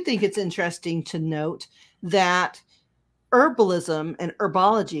 I do think it's interesting to note that herbalism and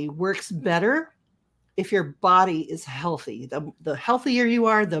herbology works better if your body is healthy. The healthier you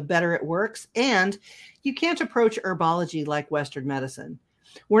are, the better it works. And you can't approach herbology like Western medicine.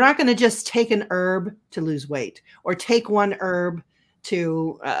 We're not going to just take an herb to lose weight, or take one herb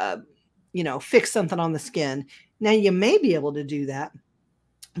to, fix something on the skin. Now, you may be able to do that,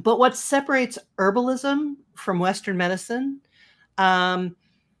 but what separates herbalism from Western medicine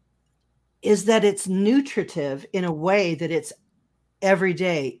is that it's nutritive in a way that it's every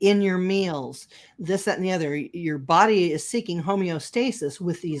day in your meals, this, that, and the other. Your body is seeking homeostasis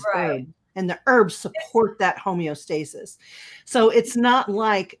with these herbs, and the herbs support that homeostasis. So it's not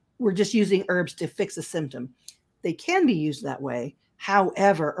like we're just using herbs to fix a symptom. They can be used that way.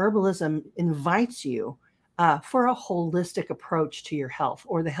 However, herbalism invites you for a holistic approach to your health,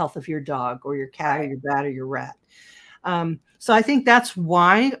 or the health of your dog or your cat or your bat or your rat. So I think that's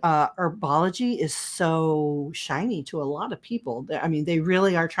why herbology is so shiny to a lot of people. I mean, they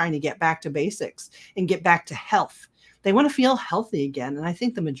really are trying to get back to basics and get back to health. They want to feel healthy again. And I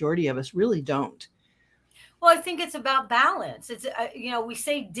think the majority of us really don't. Well, I think it's about balance. It's, we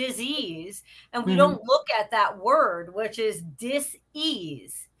say disease, and we don't look at that word, which is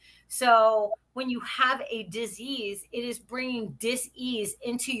dis-ease. So when you have a disease, it is bringing dis-ease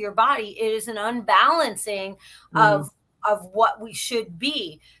into your body. It is an unbalancing of what we should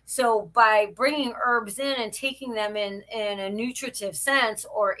be. So by bringing herbs in and taking them in a nutritive sense,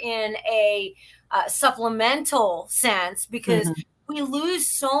 or in a supplemental sense, because we lose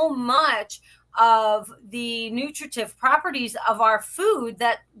so much of the nutritive properties of our food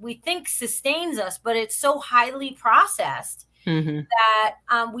that we think sustains us, but it's so highly processed that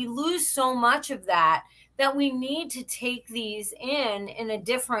we lose so much of that we need to take these in a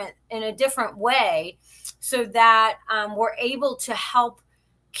different way, so that we're able to help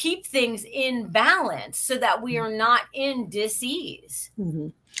keep things in balance, so that we are not in dis-ease.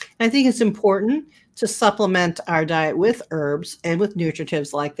 I think it's important to supplement our diet with herbs and with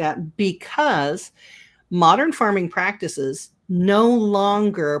nutritives like that, because modern farming practices no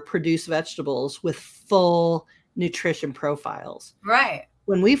longer produce vegetables with full nutrition profiles. Right.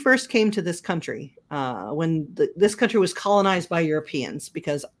 when we first came to this country, when this country was colonized by Europeans,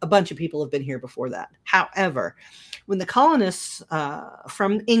 because a bunch of people have been here before that. However, when the colonists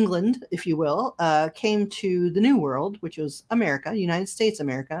from England, if you will, came to the New World, which was America, United States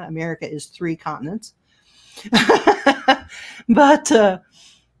America. America is 3 continents. But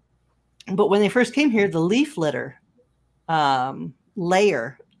when they first came here, the leaf litter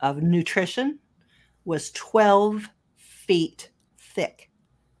layer of nutrition was 12 feet thick.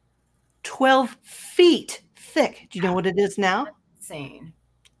 12 feet thick. Do you know what it is now? Insane.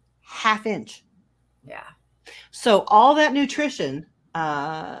 Half inch. Yeah. So all that nutrition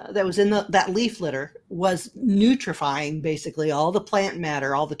that was in that leaf litter was nutrifying basically all the plant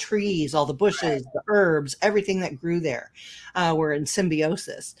matter, all the trees, all the bushes, the herbs, everything that grew there were in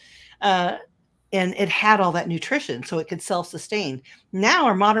symbiosis. And it had all that nutrition so it could self-sustain. Now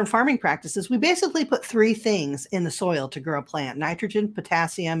our modern farming practices, we basically put 3 things in the soil to grow a plant: nitrogen,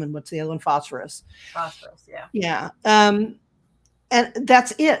 potassium, and what's the other one? Phosphorus. Phosphorus, yeah. Yeah. And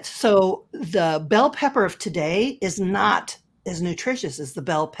that's it. So the bell pepper of today is not as nutritious as the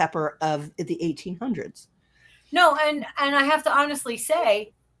bell pepper of the 1800s. No, and I have to honestly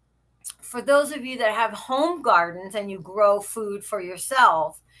say, for those of you that have home gardens and you grow food for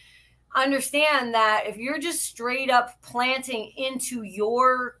yourself, understand that if you're just straight up planting into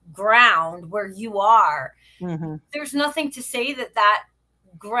your ground where you are, there's nothing to say that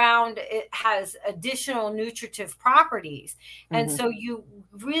ground, it has additional nutritive properties. And so you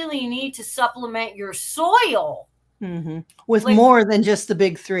really need to supplement your soil with more than just the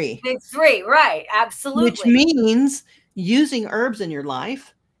big 3. Big 3, right? Absolutely. Which means using herbs in your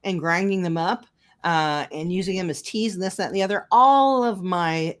life and grinding them up and using them as teas and this, that, and the other. All of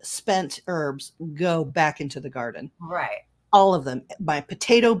my spent herbs go back into the garden. Right. All of them. My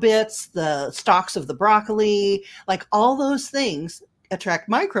potato bits, the stalks of the broccoli, like all those things attract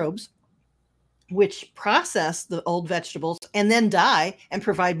microbes, which process the old vegetables and then die and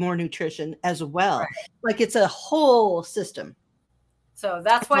provide more nutrition as well. Right. Like it's a whole system. So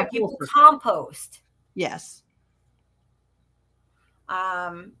that's why people compost. Yes.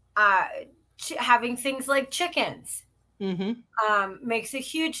 Having things like chickens makes a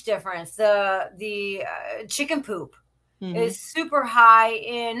huge difference. The chicken poop is super high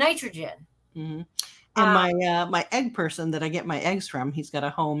in nitrogen. And my egg person that I get my eggs from, he's got a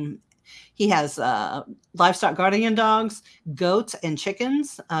home. He has livestock guardian dogs, goats, and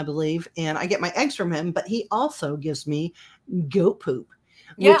chickens, I believe. And I get my eggs from him, but he also gives me goat poop,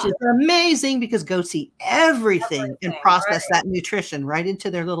 which is amazing because goats eat everything and process that nutrition right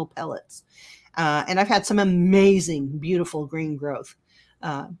into their little pellets. And I've had some amazing, beautiful green growth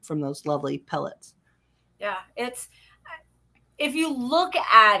from those lovely pellets. Yeah, if you look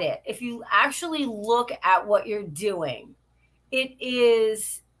at it, if you actually look at what you're doing, it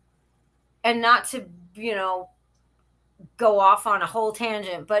is, and not to, go off on a whole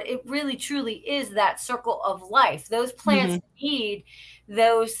tangent, but it really truly is that circle of life. Those plants need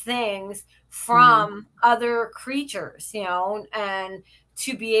those things from other creatures, and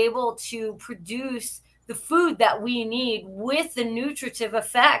to be able to produce the food that we need with the nutritive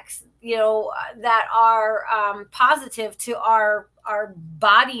effects, that are positive to our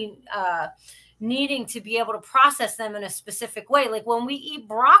body needing to be able to process them in a specific way. Like when we eat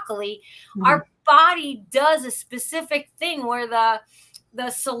broccoli, our body does a specific thing where the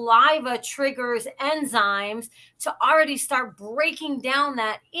saliva triggers enzymes to already start breaking down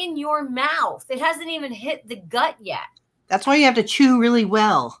that in your mouth. It hasn't even hit the gut yet. That's why you have to chew really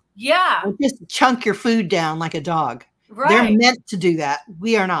well. Yeah. Or just chunk your food down like a dog. Right. They're meant to do that.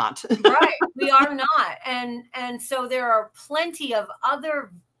 We are not. Right. We are not. And so there are plenty of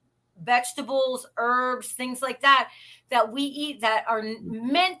other vegetables, herbs, things like that we eat that are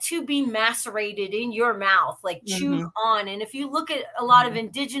meant to be macerated in your mouth, like chewed on. And if you look at a lot of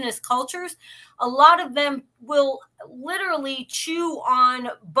indigenous cultures, a lot of them will literally chew on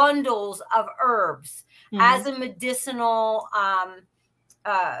bundles of herbs as a medicinal,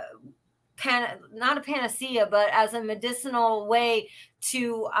 not a panacea, but as a medicinal way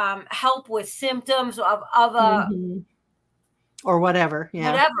to help with symptoms of a or whatever. Yeah.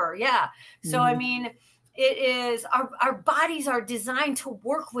 Whatever. Yeah. So, I mean, it is our bodies are designed to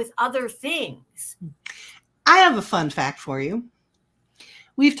work with other things. I have a fun fact for you.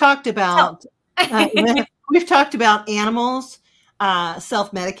 We've talked about animals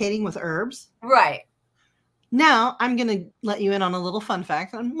self-medicating with herbs. Right. Now I'm going to let you in on a little fun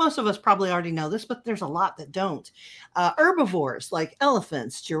fact. And most of us probably already know this, but there's a lot that don't. Herbivores like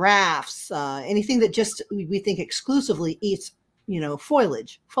elephants, giraffes, anything that just we think exclusively eats,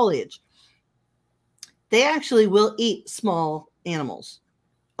 foliage. They actually will eat small animals.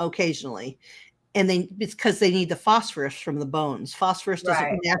 occasionally. And it's because they need the phosphorus from the bones. Phosphorus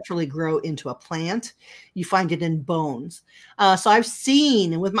doesn't naturally grow into a plant. You find it in bones. So I've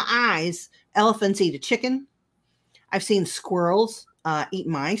seen with my eyes elephants eat a chicken. I've seen squirrels eat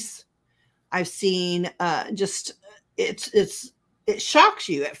mice. I've seen it shocks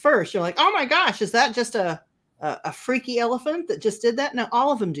you at first. You're like, oh my gosh, is that just a freaky elephant that just did that? No,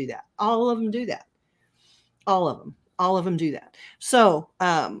 all of them do that. All of them do that. All of them do that. So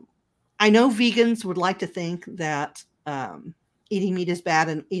I know vegans would like to think that eating meat is bad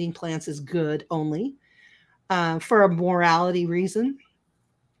and eating plants is good only for a morality reason.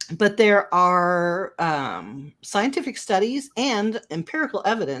 But there are scientific studies and empirical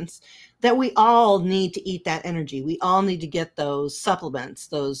evidence that we all need to eat that energy. We all need to get those supplements,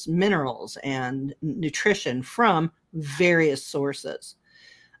 those minerals and nutrition from various sources.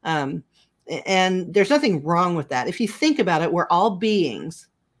 And there's nothing wrong with that. If you think about it, we're all beings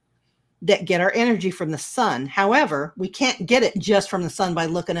that get our energy from the sun. However, we can't get it just from the sun by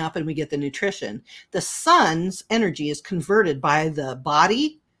looking up and we get the nutrition. The sun's energy is converted by the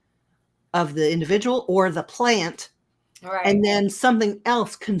body of the individual or the plant. Right. And then something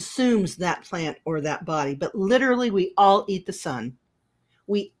else consumes that plant or that body. But literally, we all eat the sun.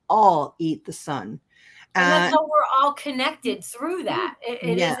 We all eat the sun. And that's how we're all connected through that.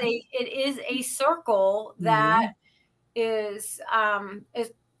 It is a circle that is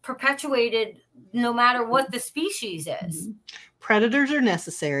perpetuated no matter what the species is. Predators are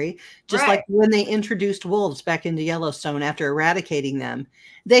necessary, just like when they introduced wolves back into Yellowstone after eradicating them.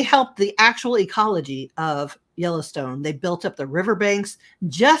 They helped the actual ecology of Yellowstone. They built up the riverbanks.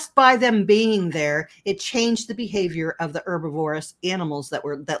 Just by them being there, it changed the behavior of the herbivorous animals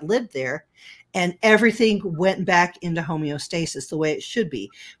that lived there, and everything went back into homeostasis the way it should be.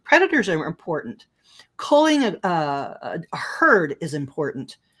 Predators are important. Culling a herd is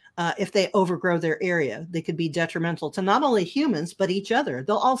important. If they overgrow their area, they could be detrimental to not only humans, but each other.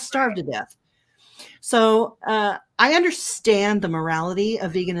 They'll all starve to death. So I understand the morality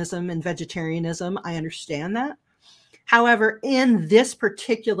of veganism and vegetarianism. I understand that. However, in this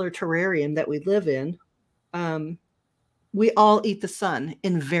particular terrarium that we live in, we all eat the sun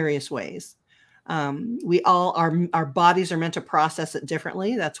in various ways. Our bodies are meant to process it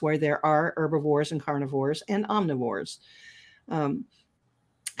differently. That's why there are herbivores and carnivores and omnivores.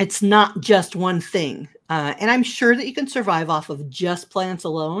 It's not just one thing. And I'm sure that you can survive off of just plants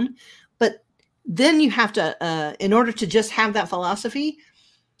alone. But then you have to, in order to just have that philosophy,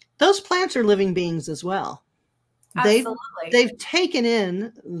 those plants are living beings as well. They've taken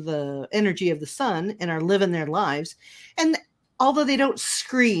in the energy of the sun and are living their lives. And although they don't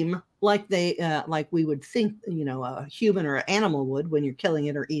scream like like we would think, a human or an animal would when you're killing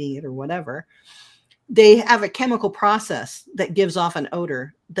it or eating it or whatever, they have a chemical process that gives off an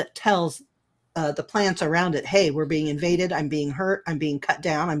odor that tells the plants around it, hey, we're being invaded, I'm being hurt, I'm being cut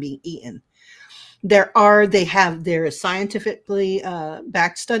down, I'm being eaten. There is scientifically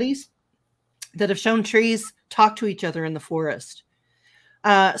backed studies that have shown trees talk to each other in the forest.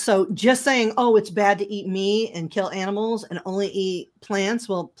 So just saying, oh, it's bad to eat meat and kill animals and only eat plants.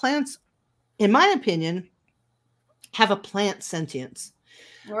 Well, plants, in my opinion, have a plant sentience.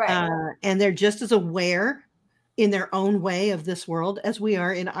 Right. And they're just as aware in their own way of this world as we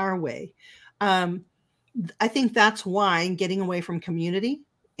are in our way. I think that's why getting away from community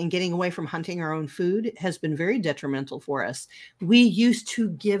and getting away from hunting our own food has been very detrimental for us. We used to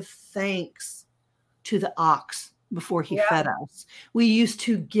give thanks to the ox before he fed us. We used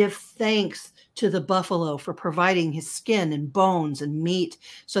to give thanks to the buffalo for providing his skin and bones and meat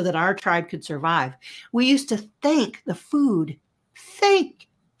so that our tribe could survive. We used to thank the food, thank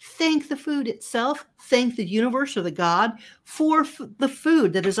the food itself, thank the universe or the God for the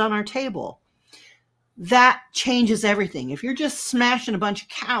food that is on our table. That changes everything. If you're just smashing a bunch of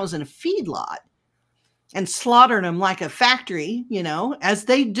cows in a feedlot and slaughtering them like a factory, as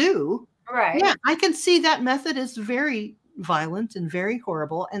they do, right? Yeah, I can see that method is very violent and very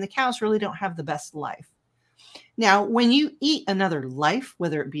horrible, and the cows really don't have the best life. Now, when you eat another life,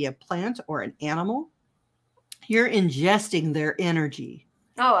 whether it be a plant or an animal, you're ingesting their energy.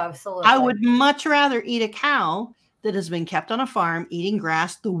 Oh, absolutely. I would much rather eat a cow that has been kept on a farm eating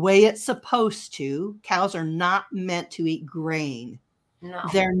grass the way it's supposed to. Cows are not meant to eat grain. No.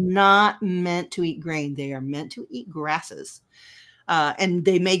 They're not meant to eat grain. They are meant to eat grasses. And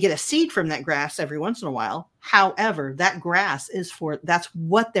they may get a seed from that grass every once in a while. However, that grass that's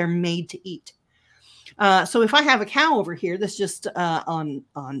what they're made to eat. So if I have a cow over here that's just on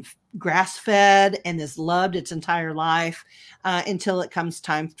grass fed and is loved its entire life until it comes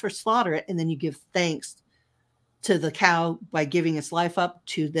time for slaughter it, and then you give thanks to the cow by giving its life up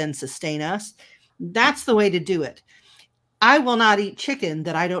to then sustain us. That's the way to do it. I will not eat chicken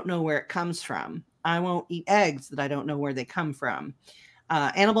that I don't know where it comes from. I won't eat eggs that I don't know where they come from.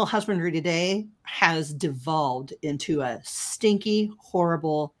 Animal husbandry today has devolved into a stinky,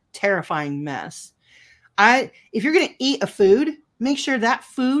 horrible, terrifying mess. If you're going to eat a food, make sure that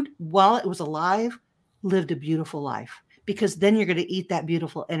food, while it was alive, lived a beautiful life, because then you're going to eat that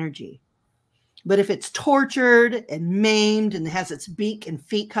beautiful energy. But if it's tortured and maimed and has its beak and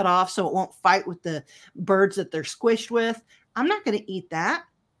feet cut off so it won't fight with the birds that they're squished with, I'm not going to eat that.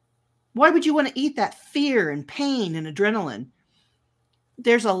 Why would you want to eat that fear and pain and adrenaline?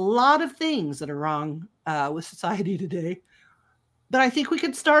 There's a lot of things that are wrong with society today, but I think we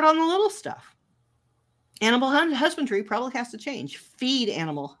could start on the little stuff. Animal husbandry probably has to change. Feed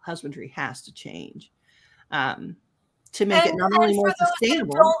animal husbandry has to change to make it not only more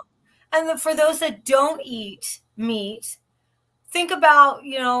sustainable. And for those that don't eat meat, think about,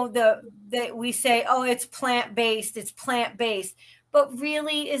 that we say, oh, it's plant-based, but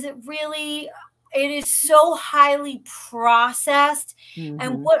really, is it really? It is so highly processed. Mm-hmm.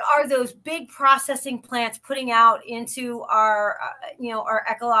 And what are those big processing plants putting out into our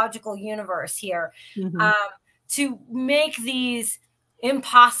ecological universe here, mm-hmm. To make these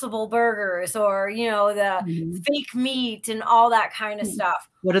impossible burgers or, the mm-hmm. fake meat and all that kind of stuff?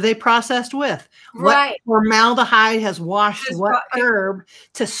 What are they processed with? Right. What formaldehyde has washed what herb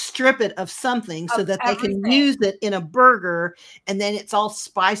to strip it of something so that everything. They can use it in a burger, and then it's all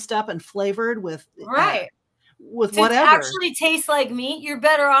spiced up and flavored with with whatever. To actually taste like meat, you're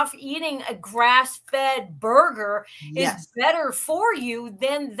better off eating a grass-fed burger. Yes. Is better for you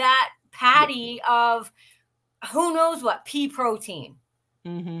than that patty of who knows what, pea protein.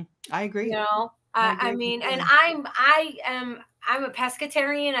 Mm-hmm. I agree. I mean, and I'm a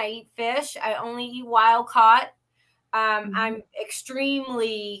pescatarian. I eat fish. I only eat wild caught. Mm-hmm. I'm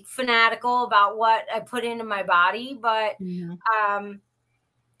extremely fanatical about what I put into my body. But mm-hmm.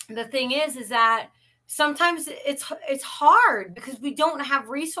 The thing is that sometimes it's hard because we don't have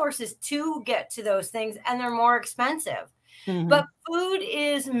resources to get to those things, and they're more expensive. Mm-hmm. But food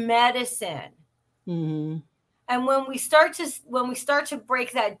is medicine. Mm-hmm. And when we start to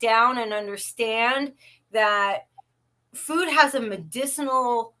break that down and understand that food has a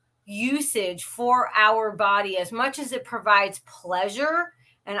medicinal usage for our body as much as it provides pleasure,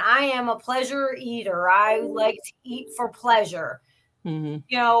 and I am a pleasure eater. I like to eat for pleasure.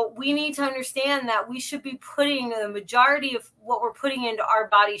 Mm-hmm. We need to understand that we should be putting the majority of what we're putting into our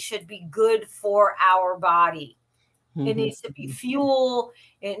body should be good for our body. Mm-hmm. It needs to be fuel.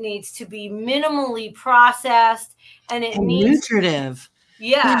 It needs to be minimally processed, and it needs nutritive.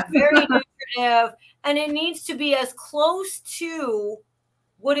 Yeah, very nutritive, and it needs to be as close to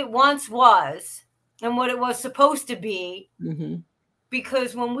what it once was and what it was supposed to be. Mm-hmm.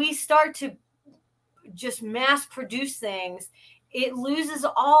 Because when we start to just mass produce things, it loses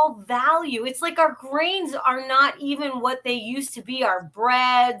all value. It's like our grains are not even what they used to be. Our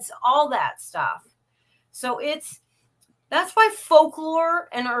breads, all that stuff. So that's why folklore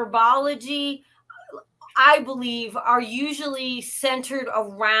and herbology, I believe, are usually centered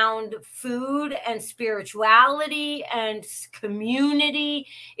around food and spirituality and community.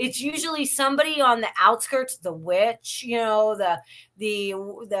 It's usually somebody on the outskirts, the witch, the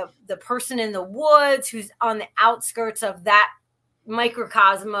person in the woods who's on the outskirts of that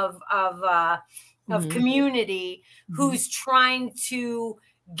microcosm of mm-hmm. community, mm-hmm. who's trying to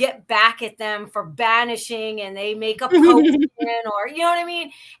get back at them for banishing, and they make a potion or you know what I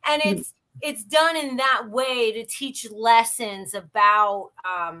mean, and it's done in that way to teach lessons about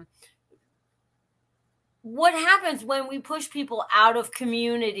what happens when we push people out of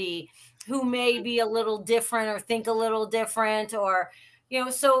community who may be a little different or think a little different, or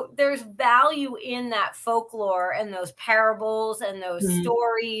so there's value in that folklore and those parables and those mm-hmm.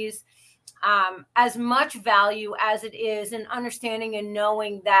 stories. As much value as it is in understanding and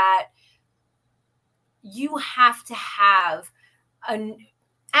knowing that you have to have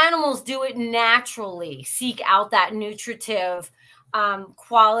animals do it naturally, seek out that nutritive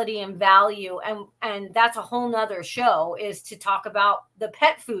quality and value. And that's a whole nother show, is to talk about the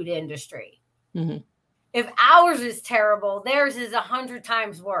pet food industry. Mm-hmm. If ours is terrible, theirs is 100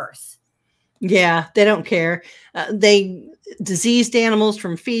 times worse. Yeah, they don't care. They diseased animals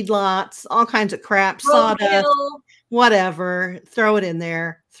from feedlots, all kinds of crap, sawdust, whatever. Throw it in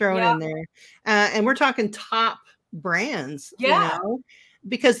there. And we're talking top brands,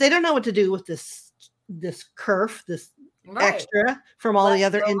 because they don't know what to do with this kerf, this extra from all the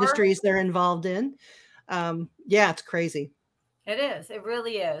other industries they're involved in. It's crazy. It is. It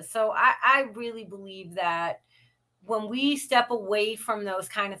really is. So I really believe that when we step away from those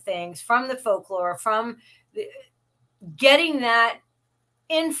kind of things, from the folklore, from getting that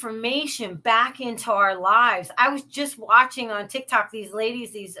information back into our lives. I was just watching on TikTok these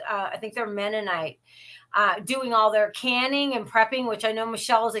ladies, I think they're Mennonite, doing all their canning and prepping, which I know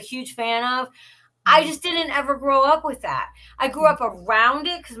Michelle is a huge fan of. I just didn't ever grow up with that. I grew up around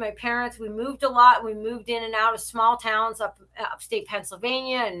it because my parents, we moved a lot. We moved in and out of small towns upstate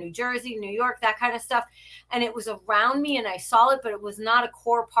Pennsylvania and New Jersey, New York, that kind of stuff. And it was around me and I saw it, but it was not a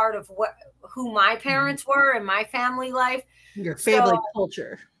core part of who my parents were in my family life. Your family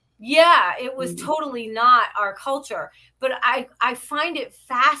culture. Yeah, it was totally not our culture. But I find it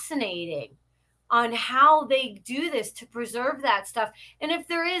fascinating on how they do this to preserve that stuff. And if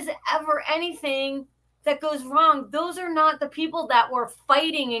there is ever anything that goes wrong, those are not the people that were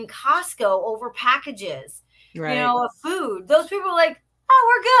fighting in Costco over packages, right, of food. Those people are like,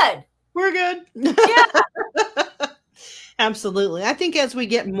 oh, we're good. Yeah. Absolutely. I think as we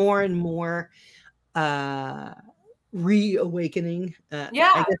get more and more reawakening, I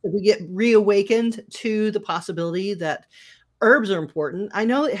guess if we get reawakened to the possibility that herbs are important. I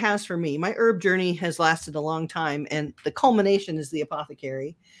know it has for me. My herb journey has lasted a long time, and the culmination is the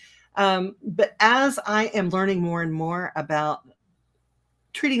apothecary. But as I am learning more and more about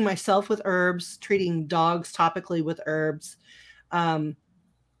treating myself with herbs, treating dogs topically with herbs,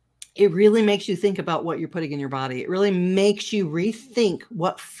 it really makes you think about what you're putting in your body. It really makes you rethink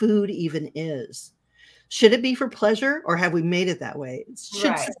what food even is. Should it be for pleasure, or have we made it that way? It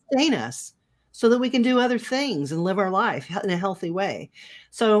should sustain us, so that we can do other things and live our life in a healthy way.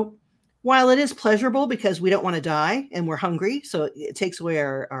 So while it is pleasurable because we don't want to die and we're hungry, so it takes away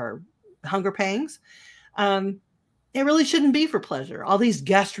our hunger pangs, it really shouldn't be for pleasure. All these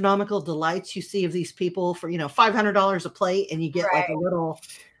gastronomical delights you see of these people for, $500 a plate, and you get like a little,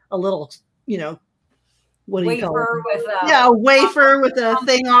 what do you call it? A wafer with a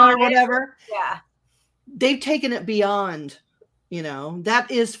thing on or whatever. Yeah. They've taken it beyond. That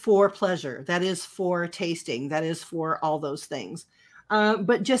is for pleasure. That is for tasting. That is for all those things.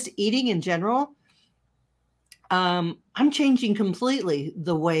 But just eating in general, I'm changing completely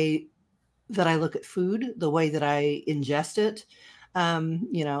the way that I look at food, the way that I ingest it.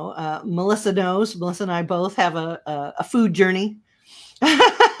 Melissa knows. Melissa and I both have a food journey.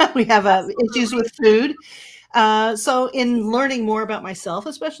 We have issues with food. So in learning more about myself,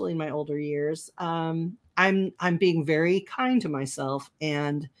 especially in my older years, I'm being very kind to myself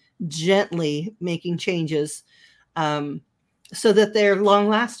and gently making changes so that they're long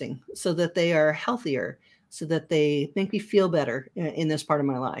lasting, so that they are healthier, so that they make me feel better in this part of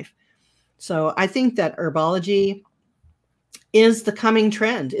my life. So I think that herbology is the coming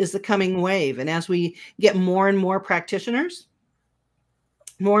trend, is the coming wave. And as we get more and more practitioners,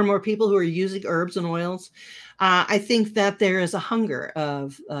 more and more people who are using herbs and oils, I think that there is a hunger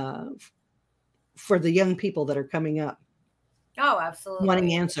for the young people that are coming up. Oh, absolutely.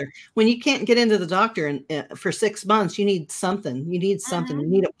 Wanting answer. When you can't get into the doctor and for 6 months, you need something. You need something. You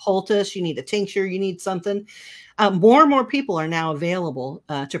need a poultice. You need a tincture. You need something. More and more people are now available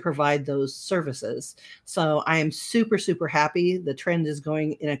to provide those services. So I am super, super happy. The trend is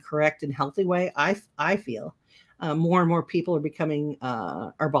going in a correct and healthy way. I feel more and more people are becoming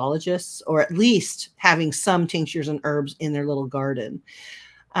herbologists, or at least having some tinctures and herbs in their little garden.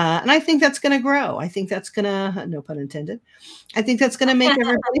 And I think that's going to grow. I think that's going to, no pun intended, I think that's going to make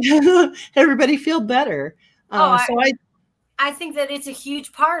everybody feel better. I think that it's a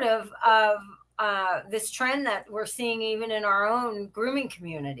huge part of this trend that we're seeing even in our own grooming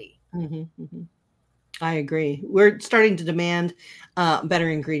community. I agree. We're starting to demand better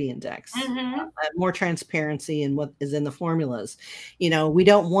ingredient decks, more transparency in what is in the formulas. We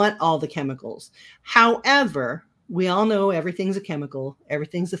don't want all the chemicals. However, we all know everything's a chemical,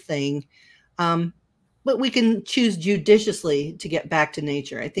 everything's a thing, but we can choose judiciously to get back to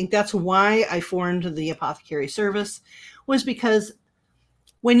nature. I think that's why I formed the apothecary service, was because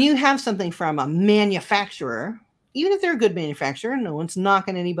when you have something from a manufacturer, even if they're a good manufacturer, no one's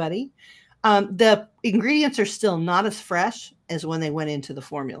knocking anybody, the ingredients are still not as fresh as when they went into the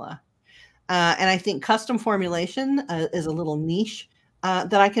formula. And I think custom formulation is a little niche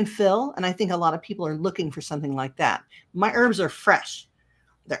that I can fill. And I think a lot of people are looking for something like that. My herbs are fresh.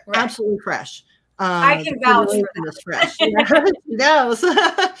 They're absolutely fresh. I can vouch for that. Fresh. Yeah, she knows.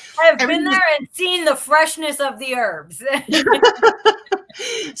 I've been there and seen the freshness of the herbs.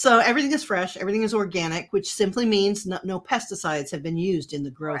 So everything is fresh. Everything is organic, which simply means no pesticides have been used in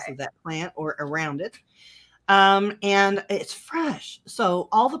the growth of that plant or around it. And it's fresh. So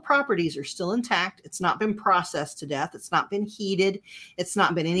all the properties are still intact. It's not been processed to death. It's not been heated. It's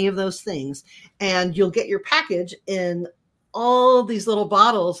not been any of those things. And you'll get your package in all these little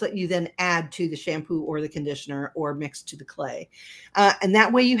bottles that you then add to the shampoo or the conditioner or mix to the clay. And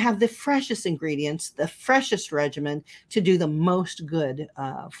that way you have the freshest ingredients, the freshest regimen to do the most good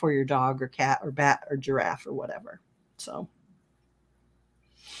for your dog or cat or bat or giraffe or whatever. So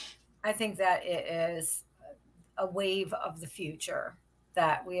I think that it is a wave of the future,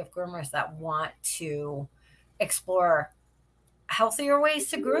 that we have groomers that want to explore healthier ways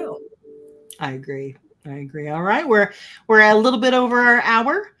to groom. I agree. All right. We're a little bit over our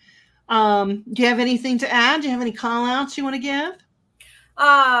hour. Do you have anything to add? Do you have any call outs you want to give? No,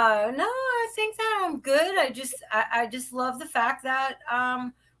 I think that I'm good. I just love the fact that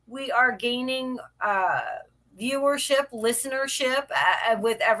we are gaining viewership, listenership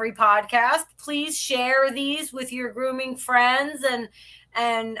with every podcast. Please share these with your grooming friends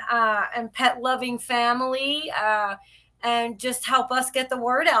and pet loving family. And just help us get the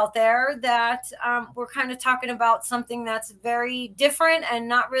word out there that we're kind of talking about something that's very different and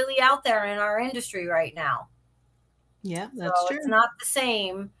not really out there in our industry right now. Yeah, that's true. It's not the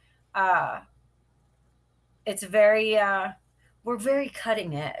same. It's very, we're very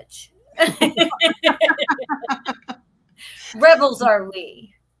cutting edge. Rebels are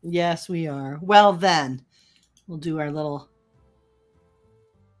we. Yes, we are. Well, then we'll do our little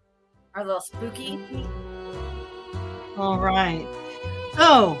spooky. All right.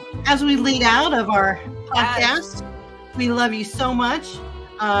 So, as we lead out of our podcast, we love you so much.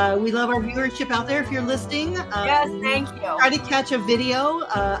 We love our viewership out there. If you're listening, yes, thank you. Try to catch a video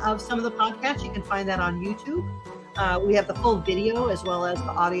of some of the podcasts. You can find that on YouTube. We have the full video as well as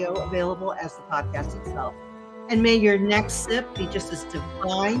the audio available as the podcast itself. And may your next sip be just as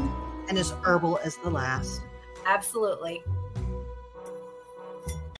divine and as herbal as the last. Absolutely.